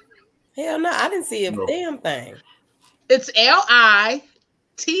 Hell no, I didn't see a damn thing. It's Lititz.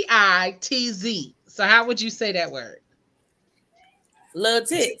 So how would you say that word? Little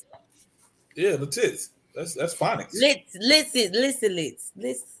tits. Yeah, the tits. That's phonics. Lits. The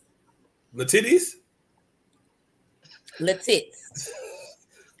titties? The tits.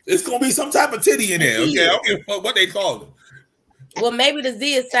 It's gonna be some type of titty in there. Okay, I don't give a fuck what they call it. Well, maybe the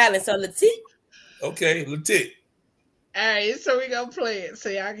Z is silent, so the T. Okay, legit. All right, so we're going to play it so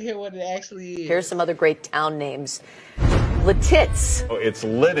y'all can hear what it actually is. Here's some other great town names. Lititz. Oh, it's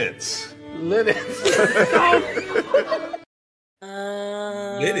Lititz. Lititz.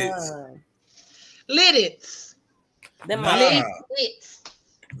 Lititz. Them Lititz.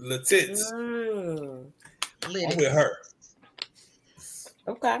 Lititz. I'm with her.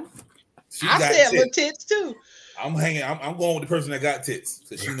 Okay. I said Lititz too. I'm going with the person that got tits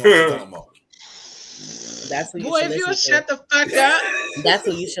because she knows what she's talking about. That's who you Boy, should if you listen shut the fuck up. That's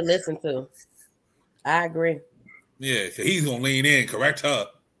who you should listen to. I agree. Yeah, because he's gonna lean in, correct her.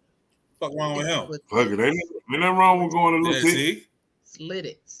 What's wrong with him? Fuck it, ain't nothing wrong with going a little tit. See?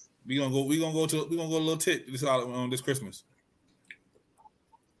 Lititz. We gonna go a little tit this Christmas.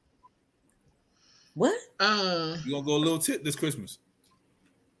 What? We gonna go a little tit this Christmas.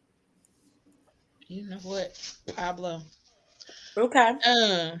 You know what, Pablo? Okay.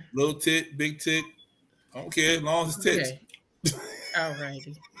 Little tit, big tit. I don't care as long as it's tits. Okay. All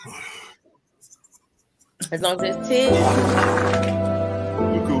righty. As long as it's tits.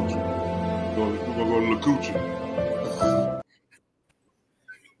 Lakucha. We're gonna go to Lakucha.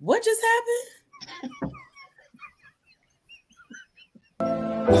 What just happened?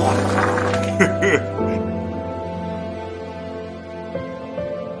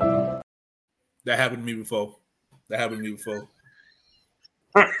 That happened to me before.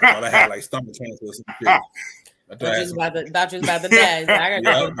 I thought I had like stomach cancer or some shit. Thought you was about to die. I gotta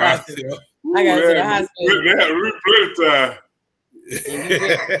go to the hospital. I gotta go to the hospital. They had replay time.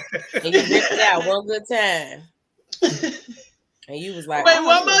 And you ripped it out one good time. And you was like, wait,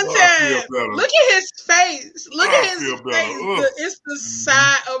 one more time. Look at his face. Look at his face. It's the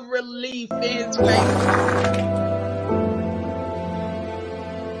sigh of relief in his face.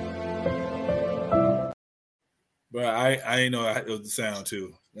 But I ain't know it was the sound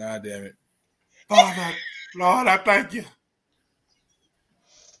too. God damn it. Lord, I thank you.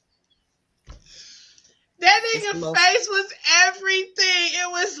 That nigga face was everything.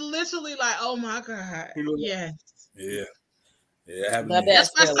 It was literally like, oh my God. Yes. Yeah. Yeah.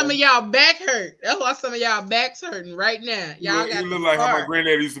 That's why some of y'all back hurt. That's why some of y'all backs hurting right now. Y'all got you look like how my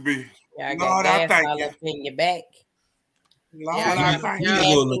granddad used to be. Lord, I thank you. In your back. Lord, I thank you.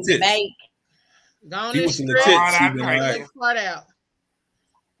 Go on and stretch. Let that fart out.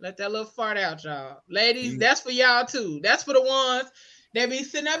 Let that little fart out, y'all. Ladies, that's for y'all too. That's for the ones that be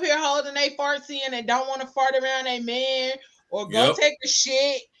sitting up here holding their farts in and don't want to fart around a man or go take a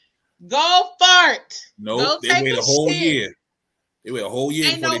shit. Go fart. Nope. They wait a whole year. They wait a whole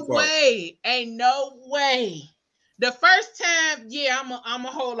year before they fart. Ain't no way. The first time, I'm a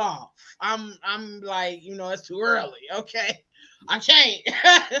hold off. I'm like, it's too early. Okay. I can't.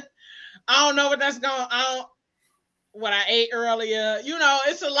 I don't know what that's going on. What I ate earlier,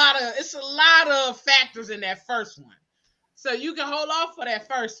 it's a lot of factors in that first one. So you can hold off for that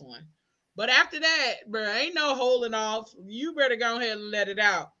first one. But after that, bro, ain't no holding off. You better go ahead and let it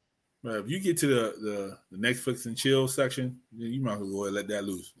out. But if you get to the Netflix and chill section, you might as well go ahead and let that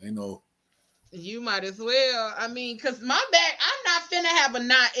loose. Ain't no. You might as well. I mean, because my back, I'm not finna have a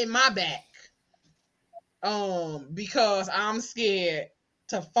knot in my back. Because I'm scared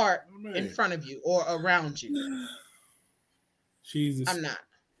to fart in front of you or around you. Jesus.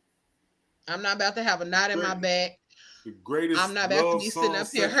 I'm not about to have a knot in my back. The greatest I'm not about to be sitting up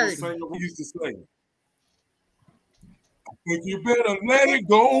here hurting. singer we used to sing. I think you better let it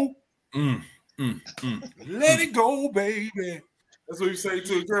go. Let it go, baby. That's what you say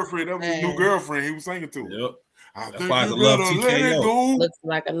to his girlfriend. That was his new girlfriend he was singing to. Yep. I That's think why you it's a love better let it TKO. go. Looks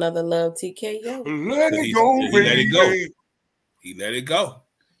like another love TKO. Let it go, He baby. let it go. He let it go.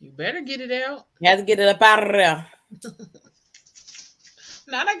 You better get it out. You have to get it up out of there.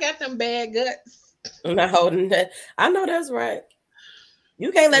 Now I got them bad guts. Not holding that. I know that's right.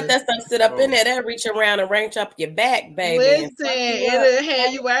 You can't let that stuff sit up in there. They'll reach around and wrench up your back, baby. Listen, it'll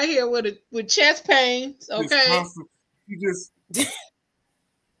have you out here with chest pains. Okay. You just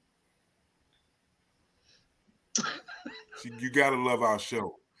you gotta love our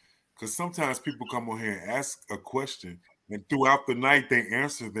show. Because sometimes people come on here and ask a question, and throughout the night they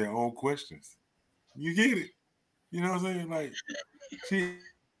answer their own questions. You get it? You know what I'm saying? Like she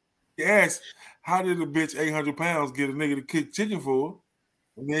asked, how did a bitch 800 pounds get a nigga to cook chicken for her?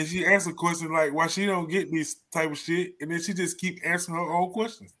 And then she asked a question like, why she don't get this type of shit? And then she just keep answering her own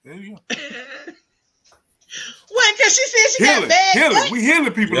questions. There you go. What? Because she said she got bad guts? We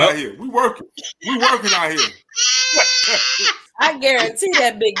healing people out here. We working. We working out here. I guarantee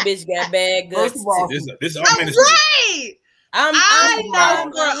that big bitch got bad guts. First of all, this I'm right. I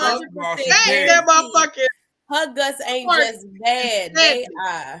know for 100%. That motherfucker. Her guts ain't just bad.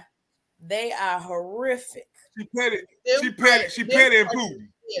 They are horrific. She petty and Putin. She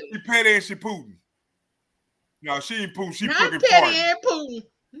petty and she Putin. No, she ain't Putin. She fucking petty and Putin.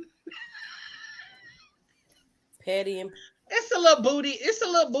 Petty and it's a little booty. It's a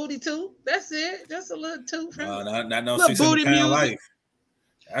little booty too. That's it. Just a little too. Not no 600 pound life.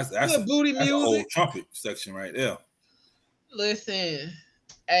 That's booty that's music. an old trumpet section right there. Listen,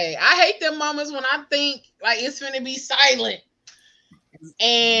 hey, I hate them moments when I think like it's finna be silent, and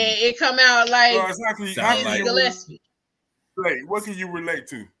it come out like Dizzy Gillespie. What can you relate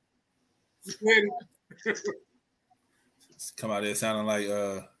to? Come out there sounding like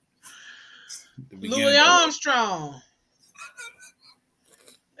Louis Armstrong.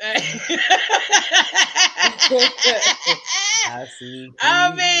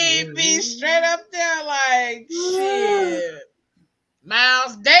 I mean, be straight up there like shit.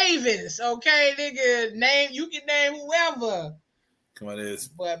 Miles Davis, okay, nigga. You can name whoever. Come on, this.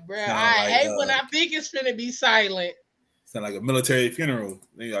 But bro, I hate when I think it's finna be silent. Sound like a military funeral.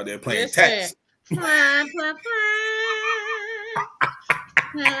 They out there playing taps. Hey,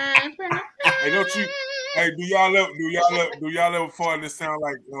 don't you? Hey, do y'all ever fart that sound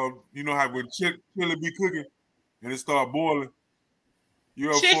like you know how when chili be cooking and it start boiling? You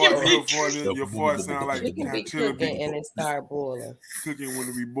ever fart your fart sound like chili be and it start boiling. Cooking when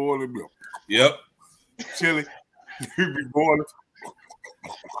it be boiling. Yep. Chili. It be boiling.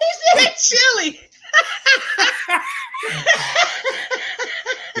 He said chili.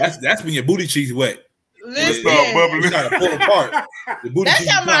 That's when your booty cheeks wet. Listen, you gotta pull apart. The booty that's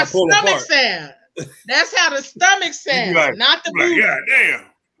how my stomach sound. That's how the stomach sound, like, not the booty. God damn.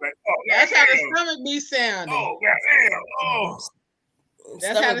 Like, that's how the stomach be sounding. Oh, goddamn. Oh.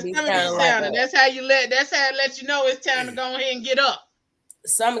 That's how the stomach be sounding. That's how it lets you know it's time to go ahead and get up.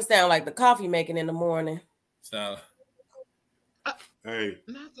 Stomach sound like the coffee making in the morning. Hey.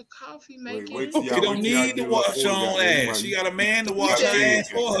 Not the coffee making. Wait she don't need to wash her own ass. She got a man to wash her ass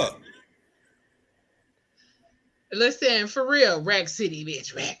for her. Listen, for real, Rack City,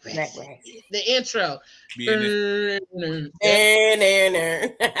 bitch. Rack. The intro.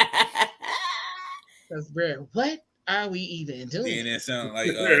 Because, bro, what are we even doing? And that sound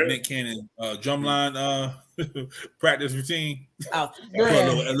like Nick Cannon drumline practice routine. Oh, a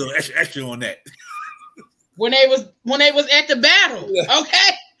little extra on that. When they was at the battle,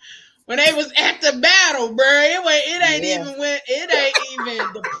 okay. When they was at the battle, bro, it ain't even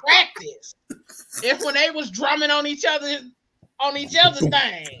the practice. It's when they was drumming on each other's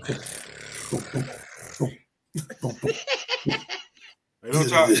thing. Hey, don't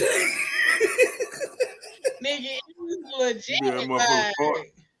try. Nigga, it was legit.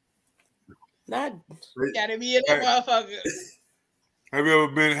 Gotta be in that motherfucker. Have you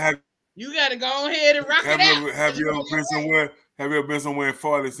ever been? You gotta go ahead and rock it out. Have you ever been somewhere? Have you ever been somewhere and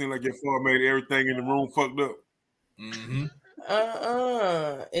fart? It seemed like your fart made everything in the room fucked up. Mm-hmm.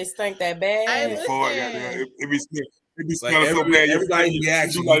 It stank that bad. It be smelling so bad. Everybody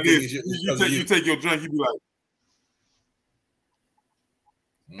reaction like this. You take your drink. You be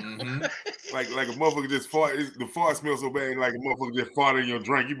like, like a motherfucker just fart. The fart smells so bad, like a motherfucker just farted in your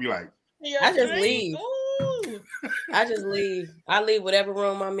drink. You be like, I just leave. I leave whatever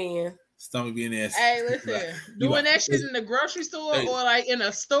room I'm in. Stomach being there. Hey, listen, doing that shit in the grocery store or like in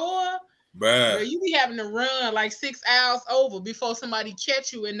a store, bruh. Bro, you be having to run like 6 hours over before somebody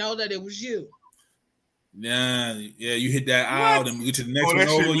catch you and know that it was you. Yeah, you hit that aisle and get to the next one that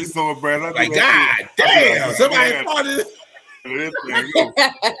over. Shit be so bad. Like, God damn, somebody started this thing. Who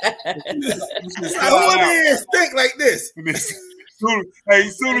it is think like this?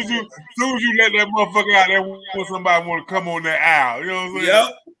 As soon as you let that motherfucker out, there when somebody want to come on that aisle, you know what I'm saying?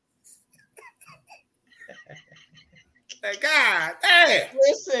 Yep. God damn.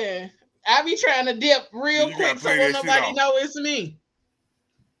 Listen, I be trying to dip real quick so when nobody know it's me.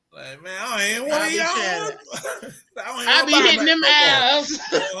 Like, man, I ain't one of y'all. I be hitting them aisles,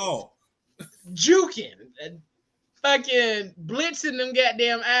 juking, fucking blitzing them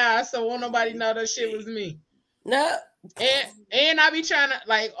goddamn aisles so won't nobody know that shit was me. No. And I be trying to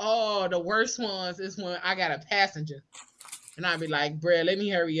like, the worst ones is when I got a passenger. And I be like, bruh, let me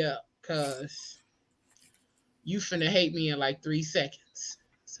hurry up, cause you finna hate me in like 3 seconds.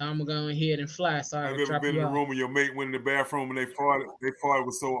 So I'm gonna go ahead and fly. So I've ever been in a room and your mate went in the bathroom and they thought it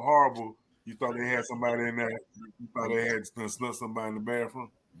was so horrible. You thought they had somebody in there. You thought they had snuck somebody in the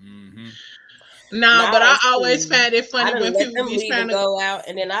bathroom. Mm-hmm. No, but I always find it funny when people be trying to go out,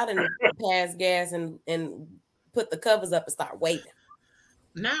 and then I didn't pass gas and put the covers up and start waving.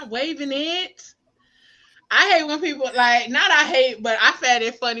 Not waving it. I hate when people like. Not I hate, but I find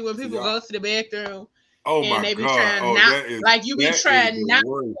it funny when people go to the bathroom. Oh and my they be God! trying not like you be trying not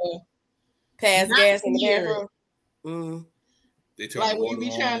to pass gas in the bathroom. Mm. Like when you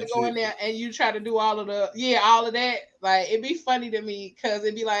be trying to go in there and you try to do all of that. Like it'd be funny to me because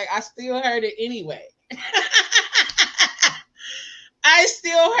it'd be like I still heard it anyway. I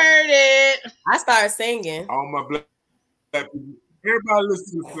still heard it. I started singing. All my black people. Everybody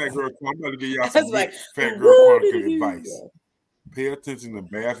listen to Fat Girl Chronicles. I'm about to give y'all some Fat Girl Chronicles advice. Pay attention to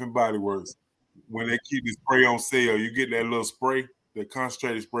Bath and Body Works. When they keep the spray on sale, you get that little spray, the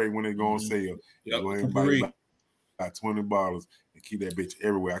concentrated spray when they go on sale. Yep. Go ahead and buy 20 bottles and keep that bitch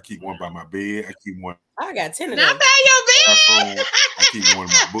everywhere. I keep one by my bed. I keep one. I got 10 of them. Not by your bed. I keep one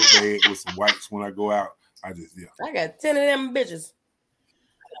in my book bag with some wipes when I go out. I got 10 of them bitches.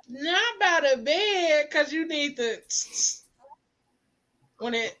 Not by the bed, because you need to.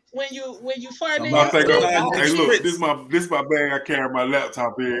 When you fart in your hey, look, this my bag. I carry my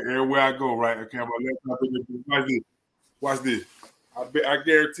laptop in everywhere I go. Right, I carry my laptop in. Watch this. I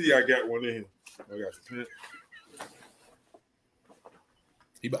guarantee I got one in here. I got some pen.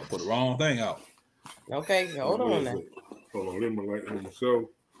 He about to put the wrong thing out. Okay, hold on now. Hold on, let me light on the show.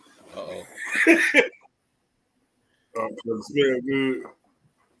 Does it smell good?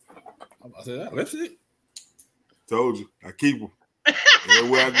 I said that lipstick. Told you, I keep them.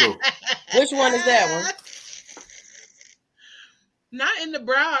 Everywhere I go. Which one is that one? Not in the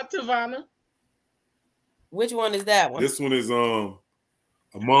brow, Tavana. Which one is that one? This one is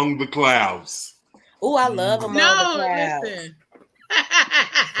Among the Clouds. Oh, I love Among the Clouds. Listen.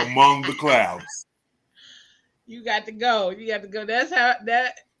 Among the Clouds. You got to go. That's how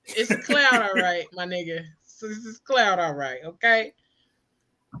it's a cloud, all right, my nigga. So this is cloud, all right, okay?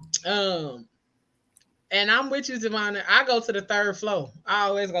 And I'm with you, Zavana. I go to the 3rd floor. I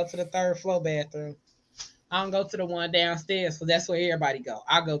always go to the 3rd floor bathroom. I don't go to the one downstairs, so that's where everybody go.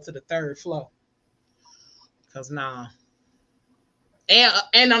 I go to the 3rd floor. Cause nah.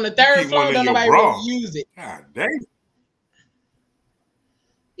 And on the 3rd floor, don't nobody really use it. God dang.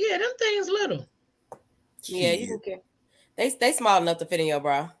 Yeah, them things little. Yeah, you can get. They small enough to fit in your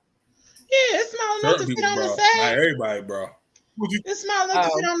bra. Yeah, it's small enough to fit on the side. Not everybody, bro. It's small enough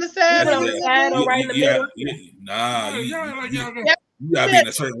to fit on the side. On the side or right in the middle. You gotta be in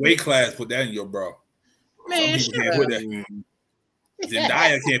a certain weight class. Put that in your bro. Man, some people can't put that.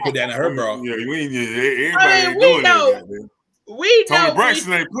 Zendaya can't put that in her bro. Yeah, everybody ain't doing that. Man. We know. Tony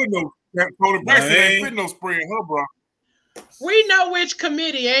Braxton ain't putting no spray in her bro. We know which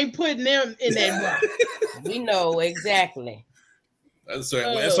committee ain't putting them in that bra. We know exactly. That's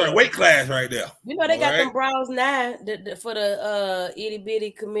a certain weight class right there. You know they got them bras now for the itty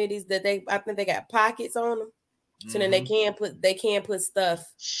bitty committees that I think they got pockets on them, so then they can put stuff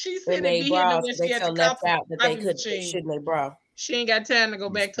in their bras. They feel left out that they couldn't shit in their bra. She ain't got time to go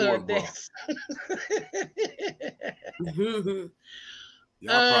back to her desk. I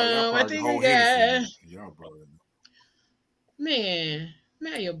think we got man,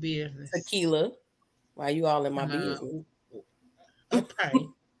 your business. Tequila. Why you all in my business? Okay.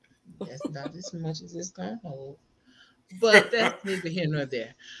 That's not as much as it's gonna hold. But that's neither here nor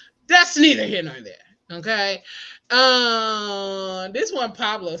there. Okay. This one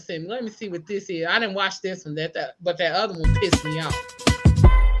Pablo sent me. Let me see what this is. I didn't watch this one, but that other one pissed me off.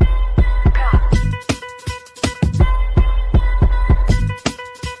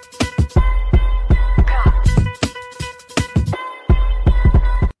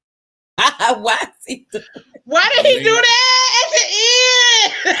 Why is he doing? Why did he do that at the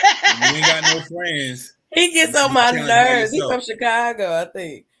end? You ain't got no friends. He gets on my nerves. He's from Chicago, I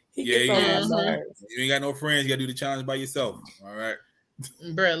think. He gets on my nerves. You ain't got no friends. You gotta do the challenge by yourself. All right,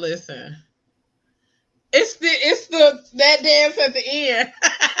 bro. Listen, it's the that dance at the end.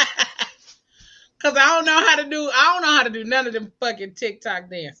 Cause I don't know how to do none of them fucking TikTok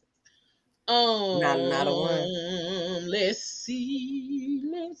dances. Not a one. Let's see.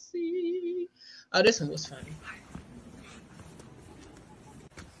 Oh, this one was funny.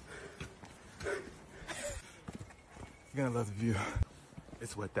 You're gonna love the view.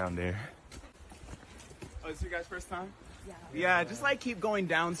 It's wet down there. Oh, is this your guys' first time? Yeah. Yeah, just like keep going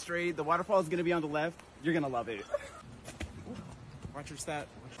down straight. The waterfall is gonna be on the left. You're gonna love it. Ooh, watch your step.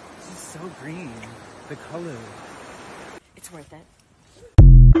 This is so green. The color. It's worth it.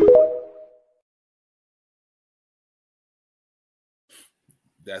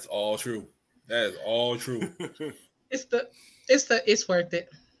 that's all true. That is all true. It's worth it.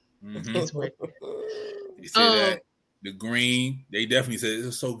 Mm-hmm. It's worth it. They say that the green. They definitely said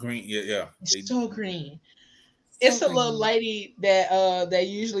it's so green. Yeah. It's so green. It's a little lady that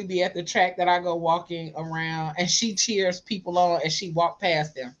usually be at the track that I go walking around, and she cheers people on as she walk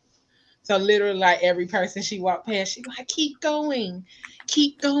past them. So literally, like every person she walked past, she like, keep going,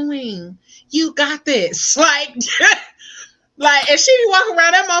 you got this. Like, and she be walking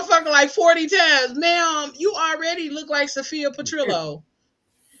around that motherfucker like 40 times. Ma'am, you already look like Sophia Petrillo.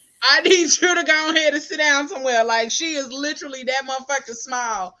 I need you to go ahead and sit down somewhere. Like, she is literally that motherfucker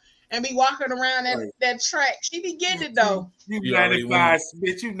smile and be walking around that track. She be getting it though. You 95,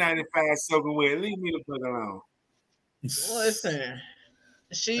 bitch. You 95 soaking wet. Leave me the fuck alone. Listen,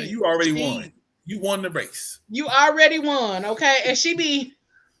 you already won. You won the race. You already won, okay? And she be,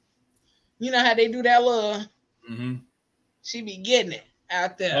 you know how they do that little. Mm-hmm. She be getting it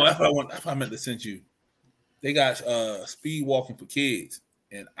out there. Oh, that's what I meant to send you. They got speed walking for kids,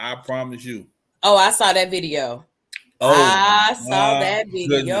 and I promise you. Oh, I saw that video. I saw that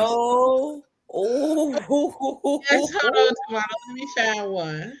video. Oh, yes, hold on, tomorrow. Let me find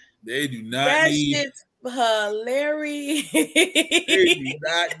one. They do not that need. Shit's hilarious. They do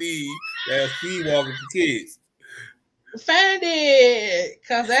not need that speed walking for kids. Find it,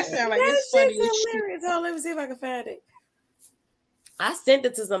 cause that sounds like it's funny. Hilarious. Oh, let me see if I can find it. I sent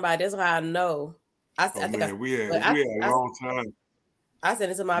it to somebody. That's how I know. I think we had a long time. I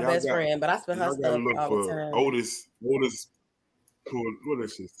sent it to my best friend, but I spent her stuff all the time. Otis, cool. What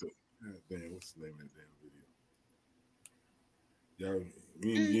is this? Damn, what's the name of that damn video? Y'all,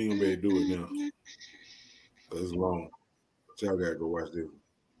 you ain't gonna be able to do it now. It's long. But y'all gotta go watch this.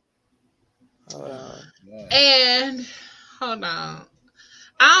 And hold on.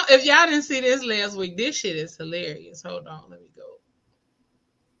 If y'all didn't see this last week, this shit is hilarious. Hold on, let me go.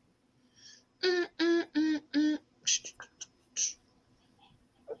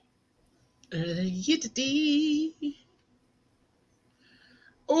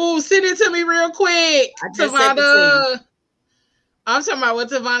 Oh, send it to me real quick. Tavana. I'm talking about what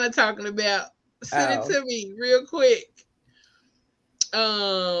Tavana talking about. Send it to me real quick.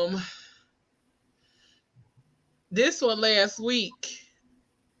 This one last week.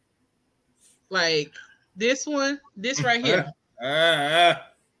 Like this right here.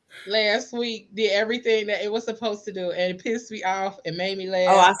 Last week did everything that it was supposed to do, and it pissed me off and made me laugh.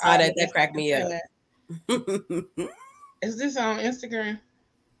 Oh, I saw that. That cracked me up. Is this on Instagram?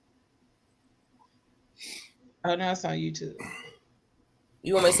 Oh no, it's on YouTube.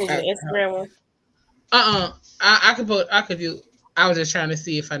 You want me to send you the Instagram one? I could do. I was just trying to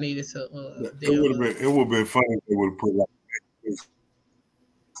see if I needed to. It would have been funny if they would have put like. It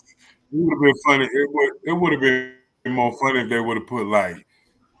would have been funny. It would have been more funny if they would have put like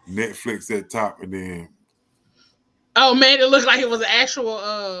Netflix at top and then. Oh, made it look like it was an actual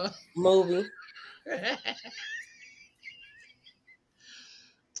movie.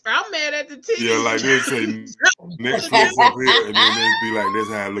 I'm mad at the TV. Yeah, like they say Netflix up here, and then they'd be like, "That's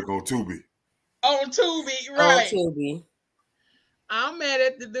how it look on Tubi." On Tubi, right? On Tubi. I'm mad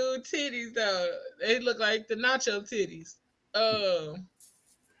at the dude titties though. They look like the nacho titties.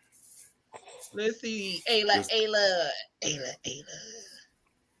 Let's see. Ayla.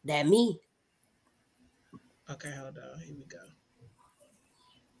 That me. Okay, hold on. Here we go.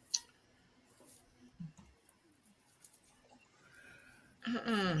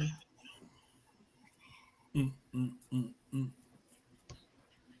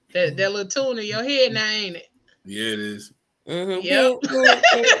 That little tune in your head now, ain't it? Yeah, it is. Mm-hmm. Yep.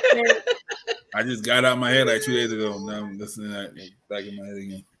 I just got out of my head like 2 days ago. Now I'm listening to that back in my head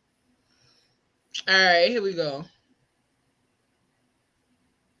again. All right, here we go.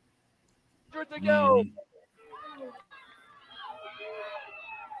 100 to go.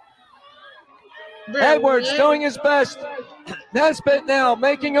 Edwards doing his best. Nesbitt now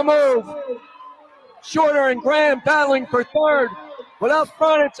making a move. Shorter and Graham battling for third. But up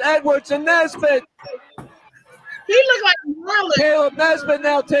front, it's Edwards and Nesbitt. He looked like Marlon. Caleb Nesbitt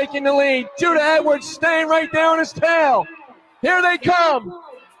now taking the lead. Judah Edwards staying right there on his tail. Here they come.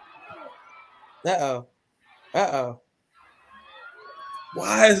 Uh-oh. Uh-oh.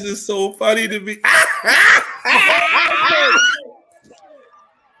 Why is this so funny to me?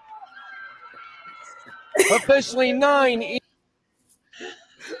 Officially 9.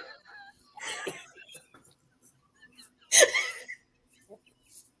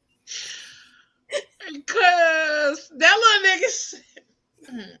 Cause that little nigga,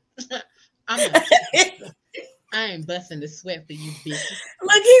 I ain't busting the sweat for you, bitches.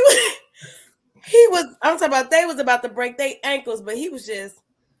 Look, he was. I'm talking about they was about to break their ankles, but he was just.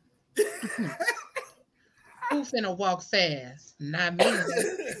 Who finna walk fast? Not me.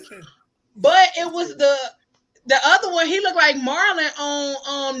 But it was the other one. He looked like Marlon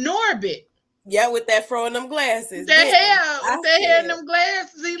on Norbit. Yeah, with that fro and them glasses. That hair and them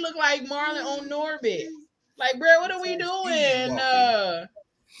glasses, he looked like Marlon on Norbit. Like, bro, what are we doing?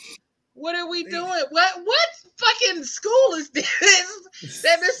 What are we doing? What fucking school is this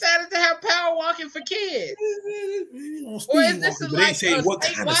that decided to have power walking for kids? Or is this like a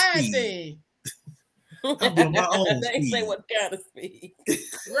statewide thing? I'm doing my own They say what kind of speed.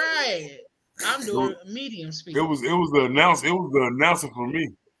 Right. I'm doing medium speed. It was the announcer for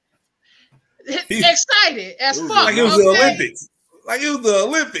me. Excited as fuck. Like it was the Olympics. Like it was the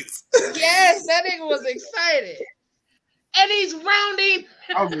Olympics. Yes, that nigga was excited. And he's rounding.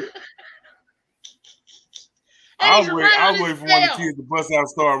 I was waiting for one of the kids to bust out and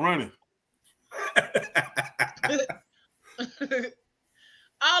start running.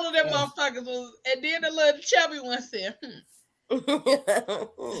 All of them motherfuckers was, and then the little chubby one said,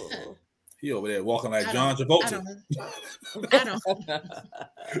 He over there walking like John Travolta.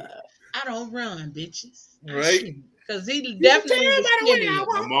 I don't run, bitches. Right? Because he definitely was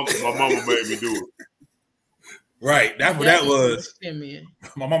my mama made me do it. Right. That's what that was.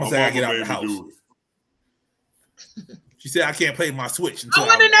 My mama said I get out of the house. She said I can't play my Switch until I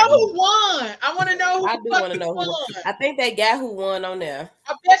want to know who won. I want to know who I do want to know who won. I think that guy who won on there.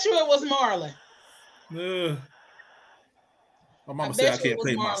 I bet you it was Marlon. My mama said I can't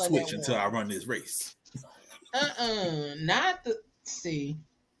play my Switch until I run this race. Not the see.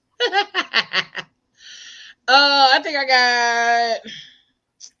 I think I got.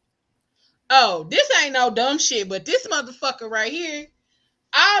 Oh, this ain't no dumb shit, but this motherfucker right here,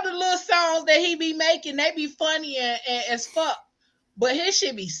 all the little songs that he be making, they be funny and as fuck, but his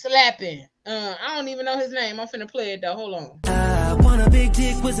shit be slapping. I don't even know his name. I'm finna play it though. Hold on. I want a big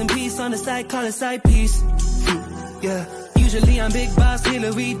dick with some peace on the side, call it side piece. Yeah, usually I'm big boss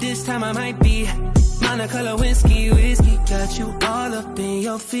Hillary. This time I might be Monocolor whiskey got you all up in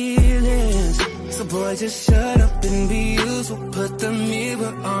your feelings. So boy, just shut up and be useful. Put the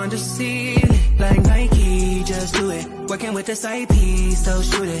mirror on the ceiling like Nike. Just do it. Working with the side piece, so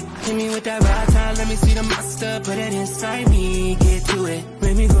shoot it. Hit me with that right time. Let me see the monster. Put it inside me. Get to it.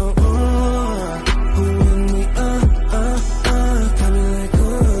 Make me go when we got me like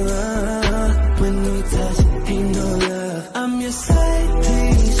when we touch, ain't no love. I'm your side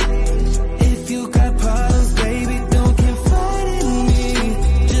piece. If you got problems, baby, don't confide in me.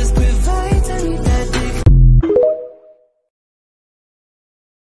 Just provide them that dick.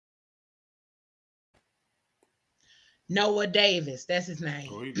 Noah Davis, that's his name.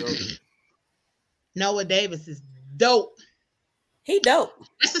 Oh, he dope. Noah Davis is dope. He dope.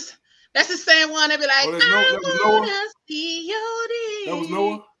 That's the same one that be like, that was Noah? See your dick. That was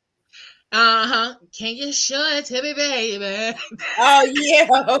Noah? Uh-huh. Can you show it to me, baby? Oh, yeah.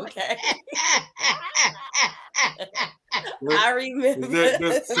 Okay. I remember.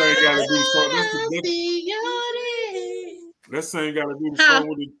 That same got to do the song. That same got to do the song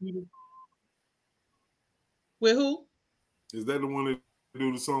with the cheetah. With who? Is that the one that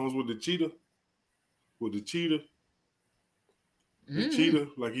do the songs with the cheetah? With the cheetah? The cheetah?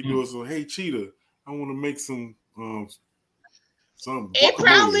 Like he does some, hey, cheetah, I want to make some something. It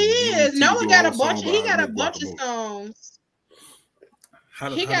probably is. Noah got a bunch. He got a bunch of songs.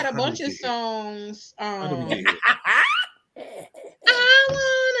 He got a bunch of songs. I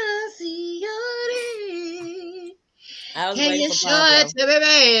wanna see your dick. Can you show it to me,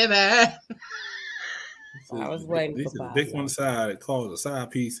 baby? I was waiting this for is a big one side. It calls a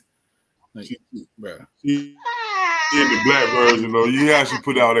side piece. Like, bro. In the black version, though, you actually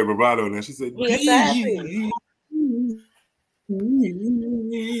put out that bravado in there. She said,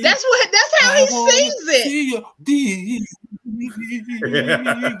 That's how he sings it.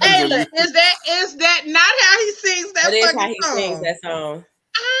 Ayla, is that not how he sings that That is fucking how he song? sings that song.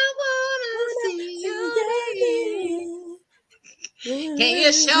 I wanna see you. Can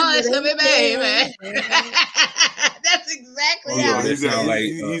you show it to me, baby? That's exactly how it he's is.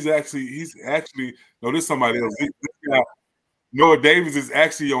 actually no, this is somebody else. This guy, Noah Davis is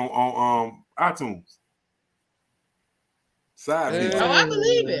actually on iTunes. Side piece. Oh, I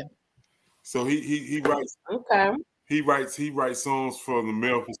believe it. So he writes. Okay. He writes songs from the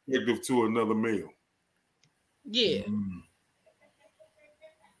male perspective to another male. Yeah.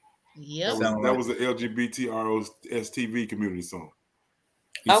 Yep. That was an LGBTROSTV community song.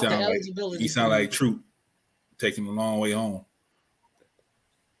 He sound like Troop taking a long way home.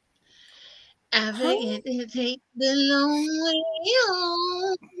 I forget to take the long way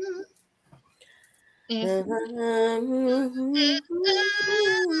home.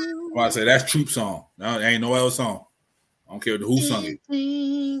 Well, I say that's Troop song. No, there ain't no other song. I don't care who sung it.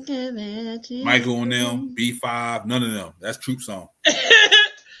 Michael and them, B5, none of them. That's Troop song.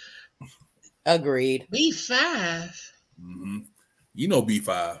 Agreed. B5. Mm-hmm. You know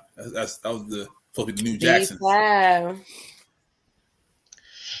B5. That was supposed to be the new Jackson. B5.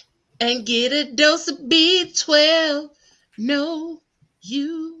 And get a dose of B12. No,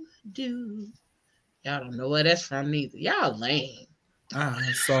 you do. Y'all don't know where that's from neither. Y'all lame.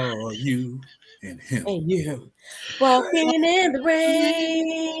 I saw you and him. And you walking in the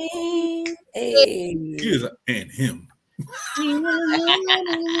rain. Hey. And him.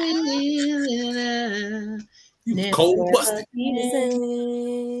 You cold busted.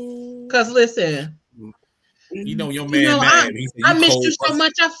 Because listen. You know your man mad. I missed you so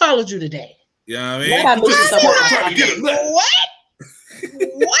much I followed you today. You know what I mean?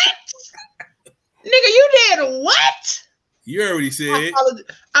 What? Nigga, you did what? You already said.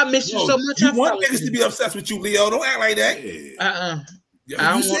 I miss you so much. You want niggas to be obsessed with you, Leo. Don't act like that. I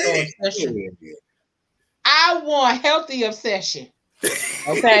don't want no obsession. I want healthy obsession.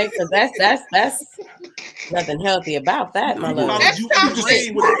 Okay, because that's nothing healthy about that, my love. That's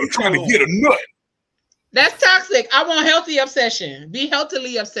toxic. I'm trying to get a nut. That's toxic. I want healthy obsession. Be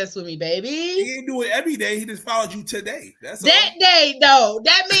healthily obsessed with me, baby. He ain't do it every day. He just followed you today. That's that all. Day, though.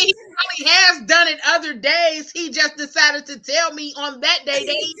 That means he probably has done it other days. He just decided to tell me on that day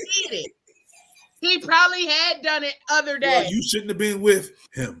that he did it. He probably had done it other days. Well, you shouldn't have been with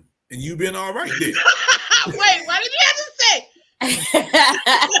him, and you've been all right there. Wait, what did you have to say?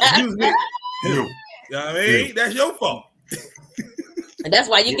 You know what I mean? That's your fault. And that's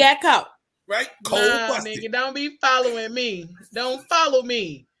why you got caught. Right? Cold nigga, don't be following me. Don't follow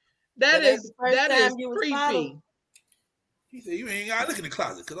me. That is creepy. He said, you ain't gotta look in the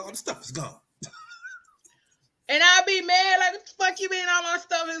closet because all the stuff is gone. And I'll be mad like, what the fuck you mean all my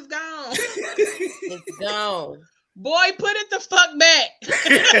stuff is gone? It's gone. Boy, put it the fuck back.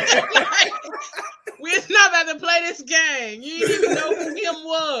 Like, we're not about to play this game. You didn't even know who him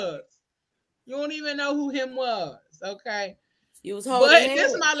was. You don't even know who him was, okay? You was holding But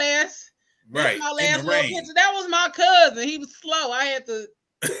this is my last... Right. My last little picture. That was my cousin. He was slow. I had to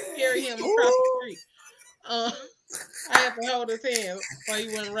carry him across the street. I had to hold his hand so he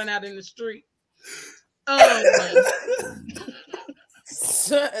wouldn't run out in the street. Just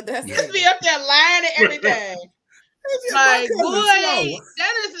be up there lying and everything. Like, boy,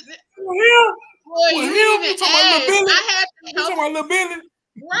 that is. Boy, you didn't even ask. I had to help. My little Billy.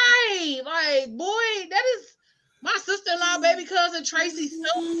 Right. Like, boy, that is my sister-in-law, baby cousin Tracy.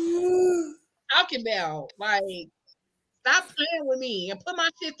 So talking about, like, stop playing with me and put my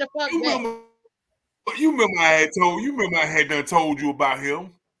shit the fuck back. You remember I had done told you about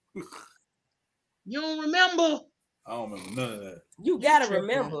him. You don't remember? I don't remember none of that. You gotta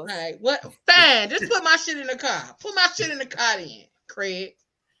remember. All right, what? Fine, just put my shit in the car. Put my shit in the car then, Craig.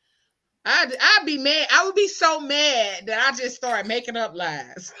 I'd be mad. I would be so mad that I just started making up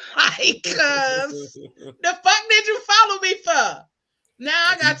lies. Like, cause the fuck did you follow me for?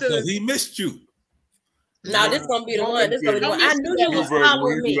 Now I got to. Because he missed you. No, this gonna be the one. This gonna be the one. I knew you was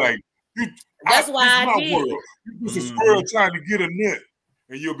following me. Like, that's why I did. You was a squirrel trying to get a nut,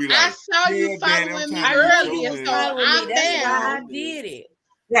 and you'll be like, I saw you following me earlier, so I'm down. That's why I did it.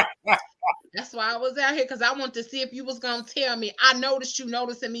 That's why I was out here, because I wanted to see if you was gonna tell me. I noticed you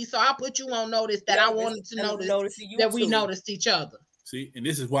noticing me, so I put you on notice that I wanted to notice that we noticed each other. See, and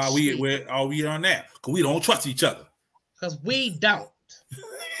this is why we're all we are now, because we don't trust each other. Because we don't.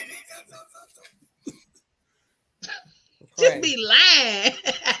 Just be lying.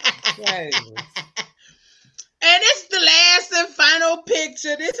 And it's the last and final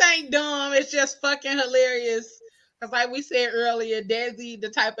picture. This ain't dumb. It's just fucking hilarious Because like we said earlier, Desi the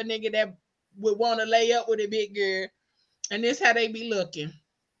type of nigga that would want to lay up with a big girl. And this how they be looking.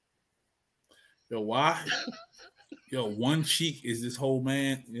 Yo, why? Yo, one cheek is this whole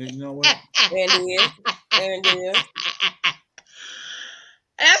man. You know what? And then.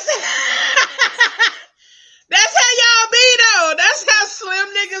 That's how y'all be though. That's how slim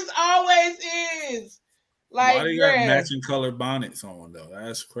niggas always is. Like, why they got matching color bonnets on though?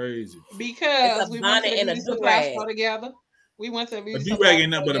 That's crazy. Because we went to the beauty supply store together. We went to the beauty supply store. A do-rag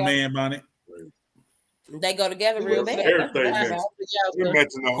ain't nothing but a man bonnet. They go together real bad. Everything matching. We're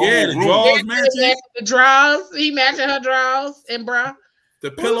matching the whole the drawers matching. The drawers. He matching her drawers and bra.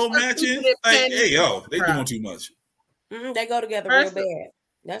 The pillow matching. Like, hey, yo, they doing too much. They go together real bad.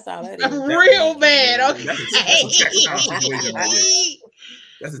 That's all that is. Real bad. Okay.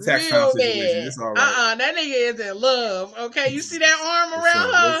 That's a tax time situation. It's all right. That nigga is in love. Okay, you see that arm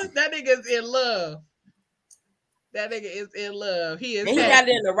around her? That nigga is in love. That nigga is in love. He is. And he got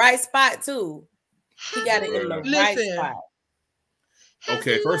it in the right spot too. He got it in the right spot.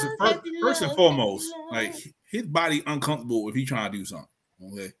 Okay, first and foremost, like his body uncomfortable if he trying to do something.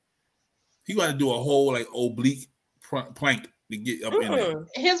 Okay, he got to do a whole like oblique plank to get up in there.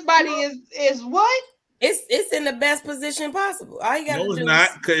 His body is what? It's in the best position possible. All you got to do. No, it's not,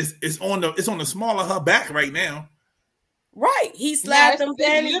 because it's on the small of her back right now. Right, he slapped them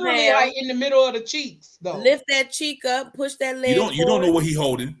panties down, like in the middle of the cheeks, though. Lift that cheek up, push that leg. You don't know what he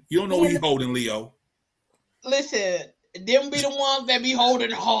holding. You don't know what he holding, Leo. Listen, them be the ones that be holding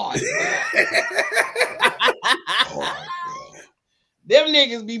hard. Them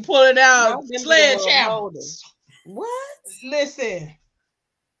niggas be pulling out sledgehammers. What? Listen,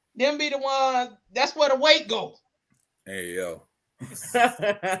 them be the ones. That's where the weight go. Hey yo.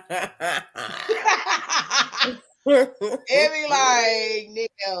 It be like,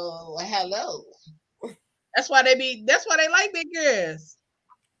 nigga, hello. That's why they like big girls.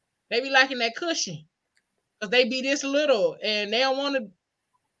 They be liking that cushion. Because they be this little and they don't want to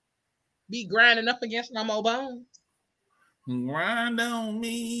be grinding up against no more bones. Grind on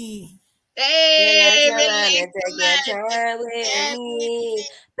me. Hey,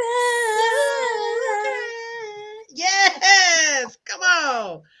 yes, come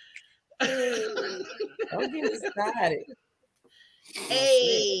on. Don't get me started.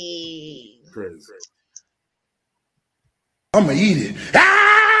 Hey, crazy. I'ma eat it.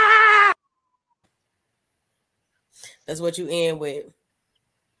 That's what you end with.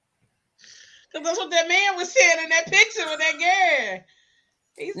 Because that's what that man was saying in that picture with that girl.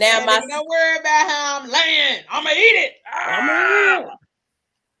 He now said, don't worry about how I'm laying. I'ma eat it.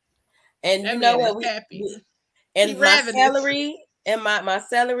 And that you know what? And my celery and my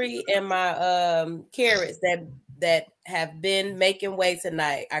celery and my carrots that have been making way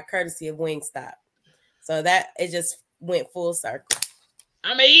tonight are courtesy of Wingstop. So that it just went full circle.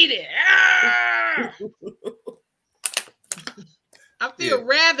 I'ma eat it. I feel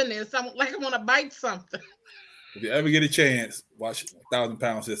ravenous. I'm like I want to bite something. If you ever get a chance, watch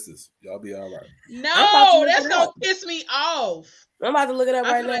 1,000-Pound Sisters. Y'all be all right. No, that's gonna piss me off. I'm about to look it up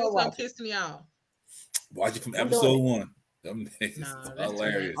right now. It's gonna piss me off. Watch it from episode 1. Them niggas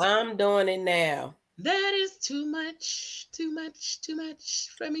hilarious. I'm doing it now. That is too much for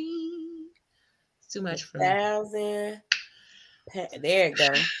me. It's too much for 1,000. There it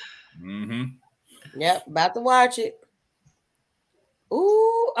goes. Mm-hmm. Yep, about to watch it.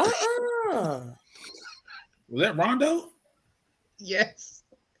 Ooh, Was that Rondo? Yes.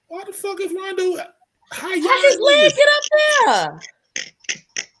 Why the fuck is Rondo? How his leg get up there?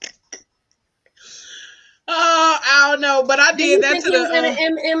 I don't know, but I did that to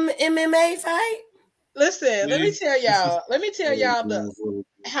the MMA fight. Listen, let me tell y'all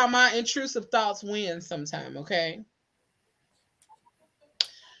how my intrusive thoughts win sometime, okay?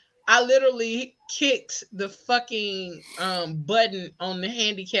 I literally kicked the fucking button on the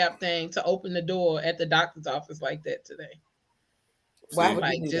handicap thing to open the door at the doctor's office like that today. Why would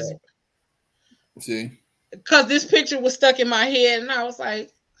you do that? See? Because this picture was stuck in my head and I was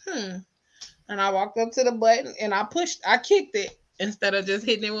like, And I walked up to the button and I kicked it instead of just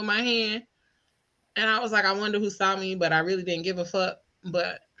hitting it with my hand. And I was like, I wonder who saw me, but I really didn't give a fuck.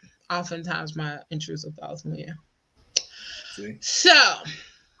 But oftentimes my intrusive thoughts win. See? So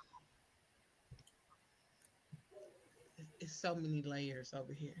it's so many layers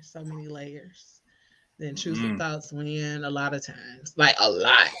over here. So many layers. The intrusive thoughts win a lot of times. Like a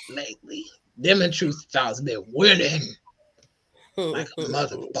lot lately. Them intrusive thoughts been winning. Like a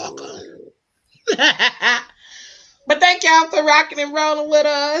motherfucker. But thank y'all for rocking and rolling with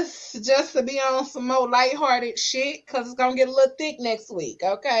us. Just to be on some more lighthearted shit. Because it's going to get a little thick next week.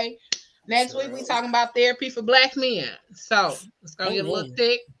 Okay? Next week we talking about therapy for Black men. So it's gonna get a little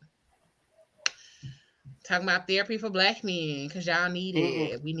thick. Talking about therapy for Black men because y'all need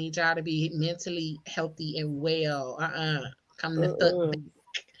it. We need y'all to be mentally healthy and well. Come the fuck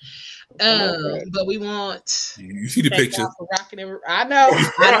back. But we want. You see the picture? For rocking it. I know.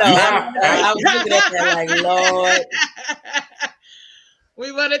 I was looking at that like, Lord.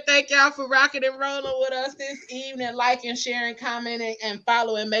 We want to thank y'all for rocking and rolling with us this evening. Liking, sharing, commenting, and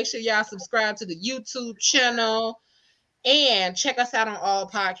following. Make sure y'all subscribe to the YouTube channel. And check us out on all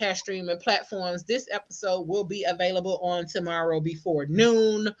podcast streaming platforms. This episode will be available on tomorrow before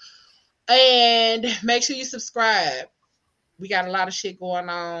noon. And make sure you subscribe. We got a lot of shit going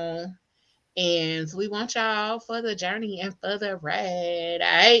on. And we want y'all for the journey and for the ride.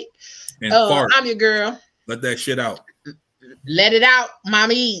 All right. And I'm your girl. Let that shit out. Let it out,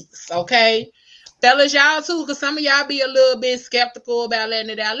 mommies. Okay. Fellas, y'all too, because some of y'all be a little bit skeptical about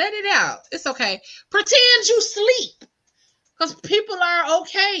letting it out. Let it out. It's okay. Pretend you sleep. Because people are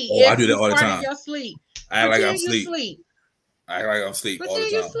okay. I do that all the time. Your sleep. I act like I'm asleep. I act like I'm asleep all the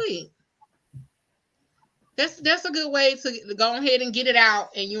time. Pretend you sleep. That's a good way to go ahead and get it out,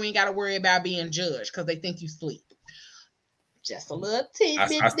 and you ain't got to worry about being judged because they think you sleep. Just a little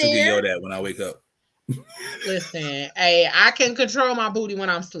tidbit I still get yelled at when I wake up. Listen, hey, I can control my booty when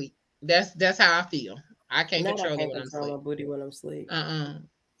I'm asleep. That's how I feel. I can't control it when I'm asleep. My booty when I'm asleep.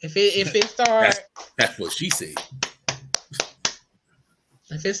 If it starts, that's what she said.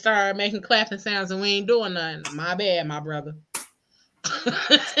 If it started making clapping sounds and we ain't doing nothing, my bad, my brother.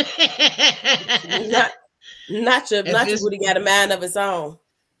 Not your booty got a mind of its own.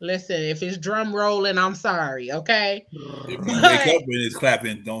 Listen, if it's drum rolling, I'm sorry, okay? If you wake up when it's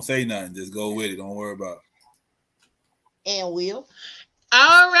clapping, don't say nothing. Just go with it. Don't worry about it. And will.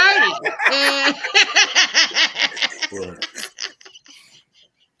 All righty.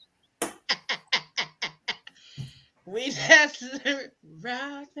 We just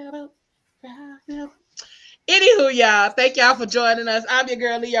rock up. Anywho, y'all, thank y'all for joining us. I'm your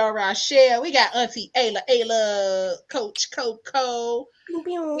girl, Leo Rochelle. We got Auntie Ayla, Coach Coco.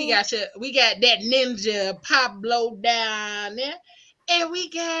 We got that ninja Pablo down there. And we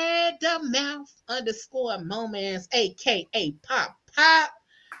got the mouth_moments, aka Pop.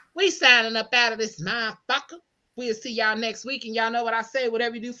 We signing up out of this motherfucker. We'll see y'all next week. And y'all know what I say,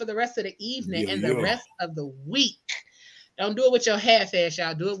 whatever you do for the rest of the evening the rest of the week. Don't do it with your half ass,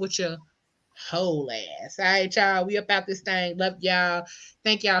 y'all. Do it with your whole ass. All right, y'all. We about this thing. Love y'all.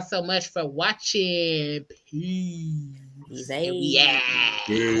 Thank y'all so much for watching. Peace. Yeah.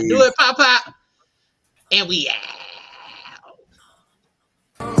 Do it, Pop. And we out.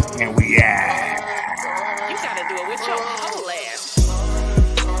 And we out. You gotta do it with your whole ass.